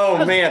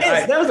 Oh, man.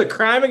 That was a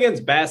crime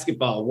against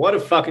basketball. What a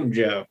fucking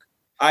joke.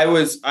 I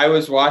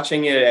was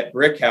watching it at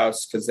Brick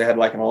House because they had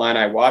like an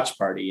Illini watch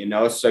party, you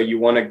know, so you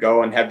want to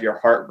go and have your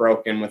heart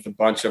broken with a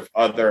bunch of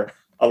other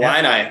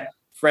Illini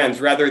friends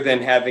rather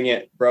than having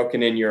it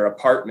broken in your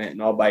apartment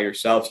and all by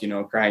yourself, you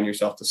know, crying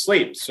yourself to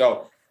sleep.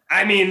 So,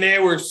 I mean, they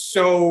were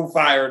so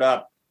fired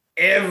up.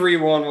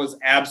 Everyone was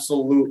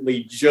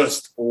absolutely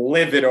just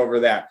livid over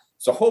that.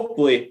 So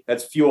hopefully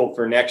that's fuel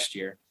for next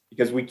year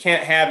because we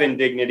can't have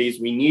indignities.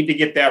 We need to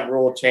get that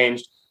rule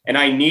changed. And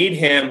I need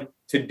him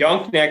to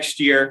dunk next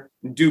year,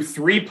 do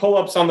 3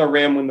 pull-ups on the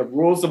rim when the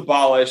rule's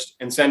abolished,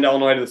 and send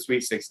Illinois to the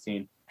Sweet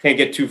 16. Can't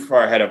get too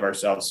far ahead of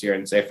ourselves here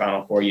and say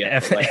Final Four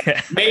yet.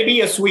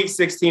 Maybe a Sweet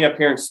 16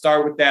 appearance.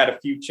 Start with that. A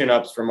few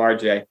chin-ups from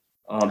RJ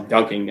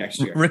dunking next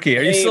year. Ricky,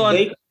 are you still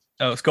on?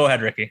 Go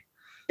ahead, Ricky.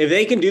 If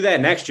they can do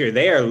that next year,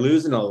 they are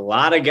losing a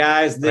lot of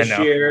guys this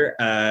year.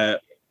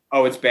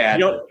 It's bad.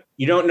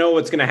 You don't know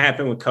what's going to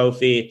happen with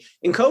Kofi.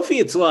 In Kofi,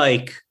 it's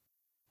like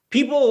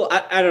people.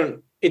 I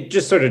don't. It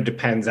just sort of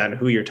depends on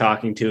who you're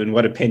talking to and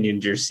what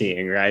opinions you're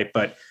seeing, right?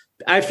 But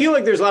I feel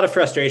like there's a lot of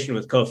frustration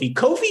with Kofi.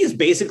 Kofi is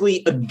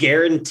basically a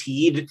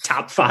guaranteed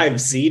top 5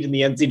 seed in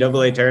the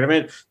NCAA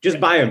tournament just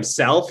by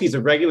himself. He's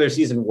a regular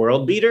season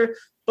world beater,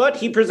 but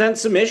he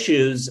presents some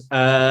issues in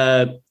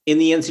the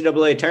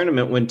NCAA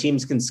tournament when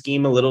teams can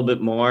scheme a little bit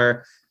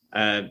more.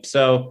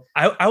 So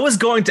I was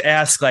going to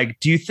ask, like,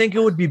 do you think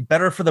it would be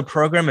better for the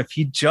program if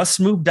he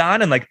just moved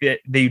on and like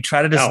they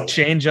try to just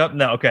change up?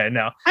 No. Okay.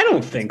 No, I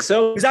don't think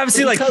so. He's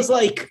obviously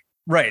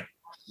right.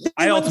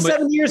 He went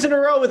 7 years in a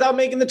row without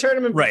making the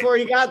tournament before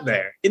he got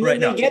there. And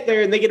then they get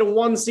there and they get a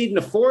 1 seed and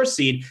a 4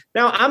 seed.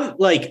 Now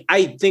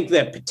I think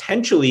that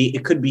potentially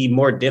it could be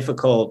more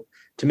difficult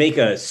to make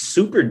a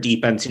super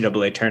deep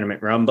NCAA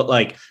tournament run, but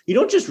like you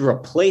don't just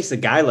replace a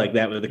guy like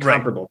that with a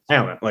comparable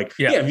talent. Like,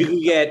 if you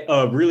can get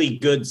a really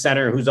good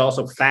center who's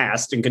also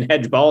fast and can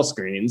hedge ball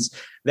screens,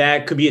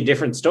 that could be a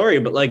different story.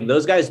 But like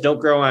those guys don't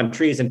grow on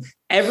trees, and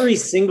every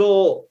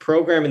single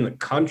program in the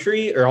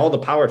country or all the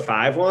Power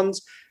 5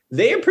 ones,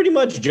 they are pretty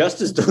much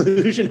just as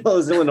delusional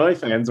as Illinois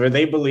fans, where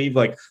they believe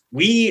like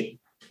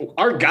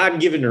our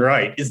God-given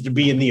right is to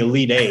be in the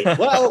Elite 8.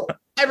 Well,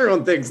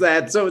 everyone thinks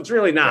that, so it's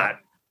really not.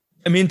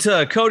 I mean,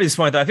 to Cody's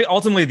point, though, I think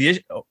ultimately the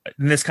issue,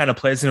 and this kind of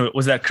plays into it,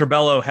 was that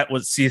Curbelo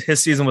his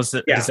season was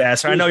a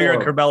disaster. I know you're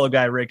a Curbelo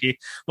guy, Ricky,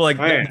 but like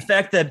the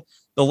fact that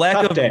the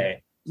lack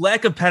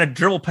of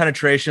dribble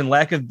penetration,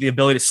 lack of the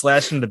ability to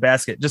slash into the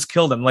basket just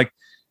killed him. Like,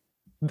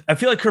 I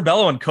feel like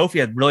Curbelo and Kofi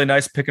had really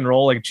nice pick and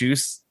roll like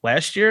juice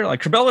last year.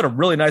 Like Curbelo had a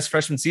really nice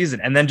freshman season,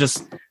 and then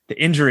just the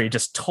injury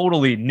just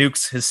totally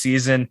nukes his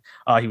season.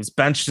 He was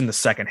benched in the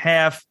second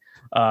half,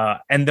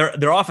 and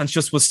their offense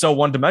just was so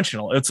one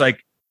dimensional. It's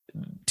like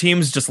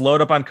teams just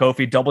load up on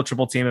Kofi, double,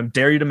 triple team him,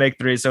 dare you to make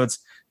 3. So it's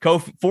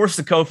Kofi, force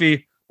to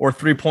Kofi or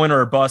 3-pointer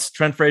or bust.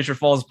 Trent Frazier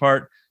falls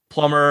apart.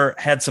 Plummer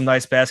had some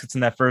nice baskets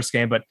in that first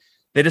game, but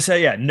they just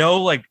had,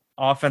 no like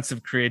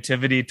offensive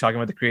creativity, talking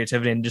about the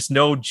creativity, and just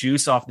no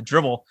juice off the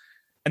dribble.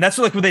 And that's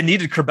what they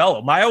needed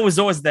Curbelo. My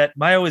outlook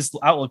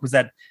was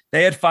that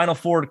they had Final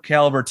Four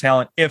caliber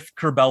talent if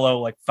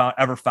Curbelo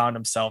ever found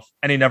himself,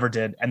 and he never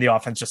did. And the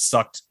offense just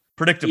sucked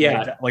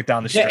predictably, like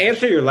down the stretch. To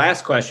answer your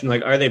last question,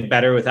 like, are they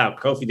better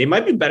without Kofi? They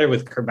might be better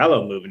with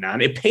Curbelo moving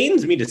on. It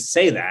pains me to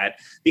say that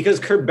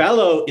because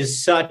Curbelo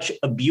is such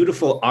a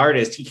beautiful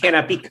artist. He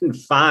cannot be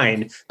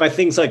confined by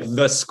things like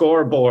the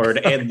scoreboard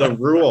and the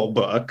rule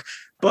book.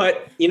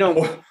 But,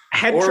 or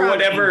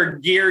whatever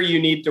gear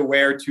you need to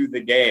wear to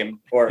the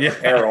game or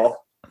apparel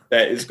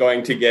that is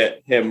going to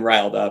get him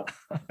riled up.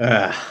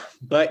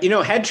 But,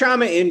 head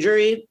trauma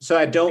injury. So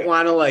I don't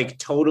want to like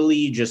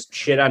totally just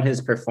shit on his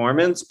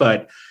performance,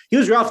 but he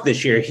was rough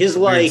this year. His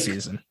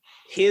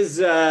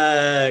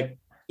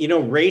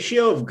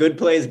ratio of good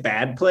plays,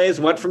 bad plays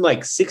went from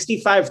like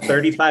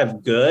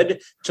 65-35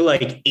 good to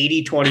like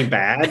 80-20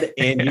 bad.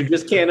 And you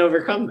just can't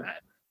overcome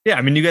that. Yeah,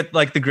 I mean, you get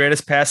like the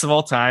greatest pass of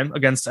all time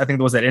against, I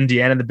think it was at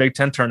Indiana in the Big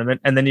Ten tournament,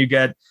 and then you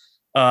get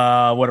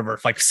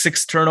like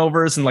 6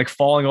 turnovers and like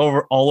falling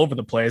over all over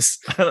the place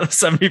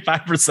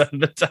 75% of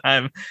the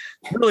time.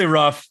 Really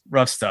rough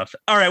stuff.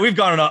 All right, we've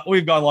gone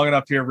long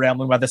enough here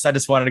rambling about this. I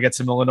just wanted to get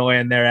some Illinois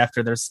in there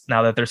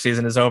now that their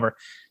season is over.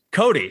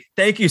 Cody,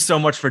 thank you so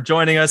much for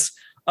joining us.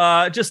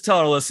 Just tell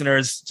our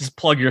listeners, just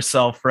plug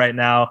yourself right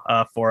now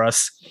for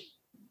us.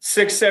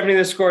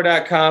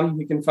 670thescore.com.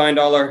 You can find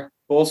all our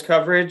Bulls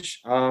coverage.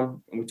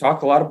 We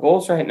talk a lot of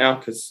Bulls right now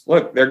because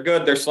look, they're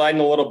good. They're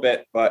sliding a little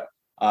bit, but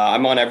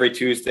I'm on every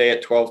Tuesday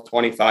at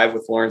 12:25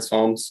 with Lawrence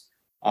Holmes.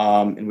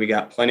 And we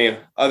got plenty of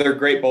other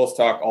great Bulls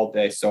talk all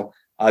day. So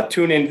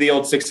tune in to the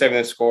old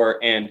 670 The Score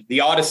and the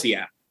Odyssey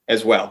app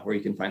as well, where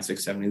you can find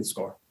 670 The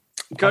Score.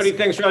 Cody,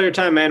 thanks for all your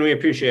time, man. We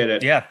appreciate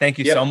it. Yeah, thank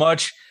you so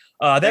much.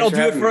 That'll do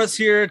it for us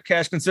here at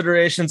Cash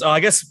Considerations. I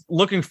guess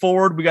looking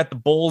forward, we got the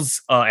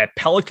Bulls at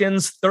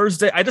Pelicans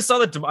Thursday. I just saw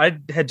that I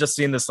had just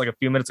seen this like a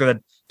few minutes ago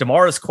that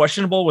DeMar is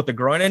questionable with the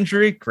groin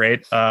injury.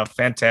 Great.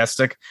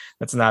 Fantastic.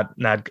 That's not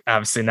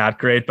obviously not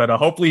great, but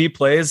hopefully he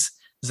plays.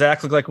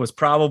 Zach looked like it was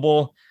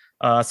probable.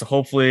 So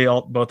hopefully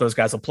both those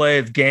guys will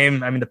play the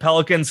game. I mean, the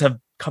Pelicans have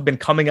been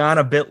coming on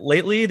a bit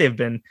lately.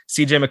 CJ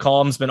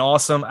McCollum's been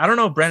awesome. I don't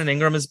know if Brandon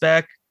Ingram is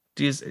back.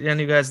 Do any of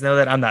you guys know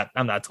that? I'm not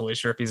totally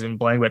sure if he's even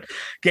playing, but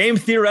game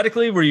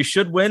theoretically where you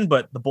should win,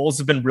 but the Bulls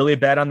have been really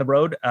bad on the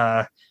road.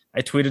 I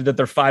tweeted that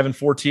they're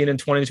 5-14 in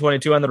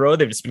 2022 on the road.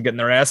 They've just been getting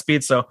their ass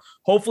beat. So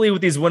hopefully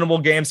with these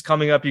winnable games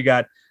coming up, you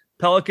got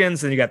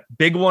Pelicans and you got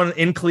big one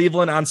in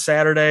Cleveland on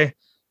Saturday.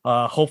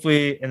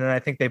 Hopefully, and then I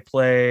think they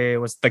play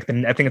I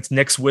think it's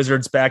Knicks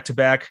Wizards back to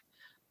back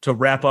to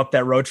wrap up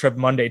that road trip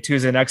Monday,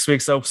 Tuesday next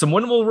week. So some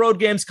winnable road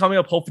games coming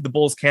up. Hopefully the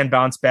Bulls can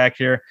bounce back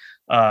here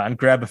and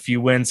grab a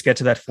few wins, get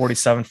to that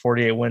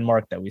 47-48 win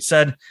mark that we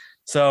said.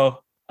 So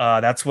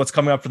that's what's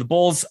coming up for the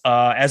Bulls.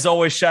 As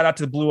always, shout out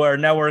to the Blue Wire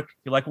Network.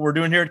 If you like what we're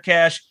doing here at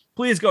Cash,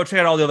 please go check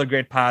out all the other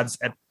great pods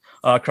at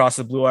across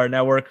the Blue Wire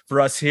Network.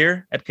 For us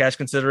here at Cash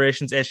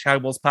Considerations, a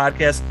Chicago Bulls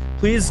podcast,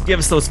 please give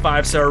us those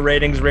 5-star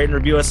ratings, rate and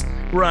review us.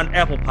 We're on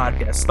Apple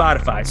Podcasts,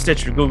 Spotify,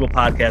 Stitcher, Google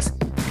Podcasts.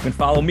 You can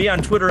follow me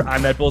on Twitter.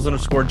 I'm at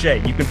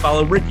Bulls_J. You can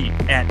follow Ricky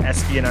at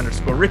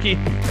SBN_Ricky.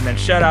 And then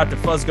shout out to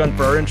Fuzzgun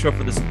for our intro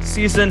for this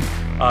season.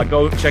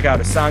 Go check out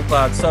his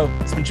SoundCloud. So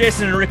it's been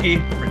Jason and Ricky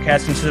for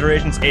Cash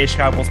Considerations, a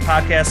Chicago Bulls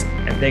podcast.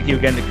 And thank you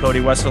again to Cody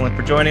Westerland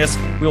for joining us.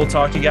 We will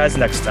talk to you guys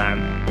next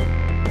time.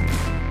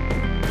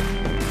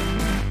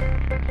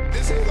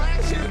 This is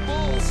last year's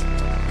Bulls.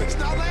 It's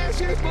not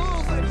last year's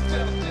Bulls.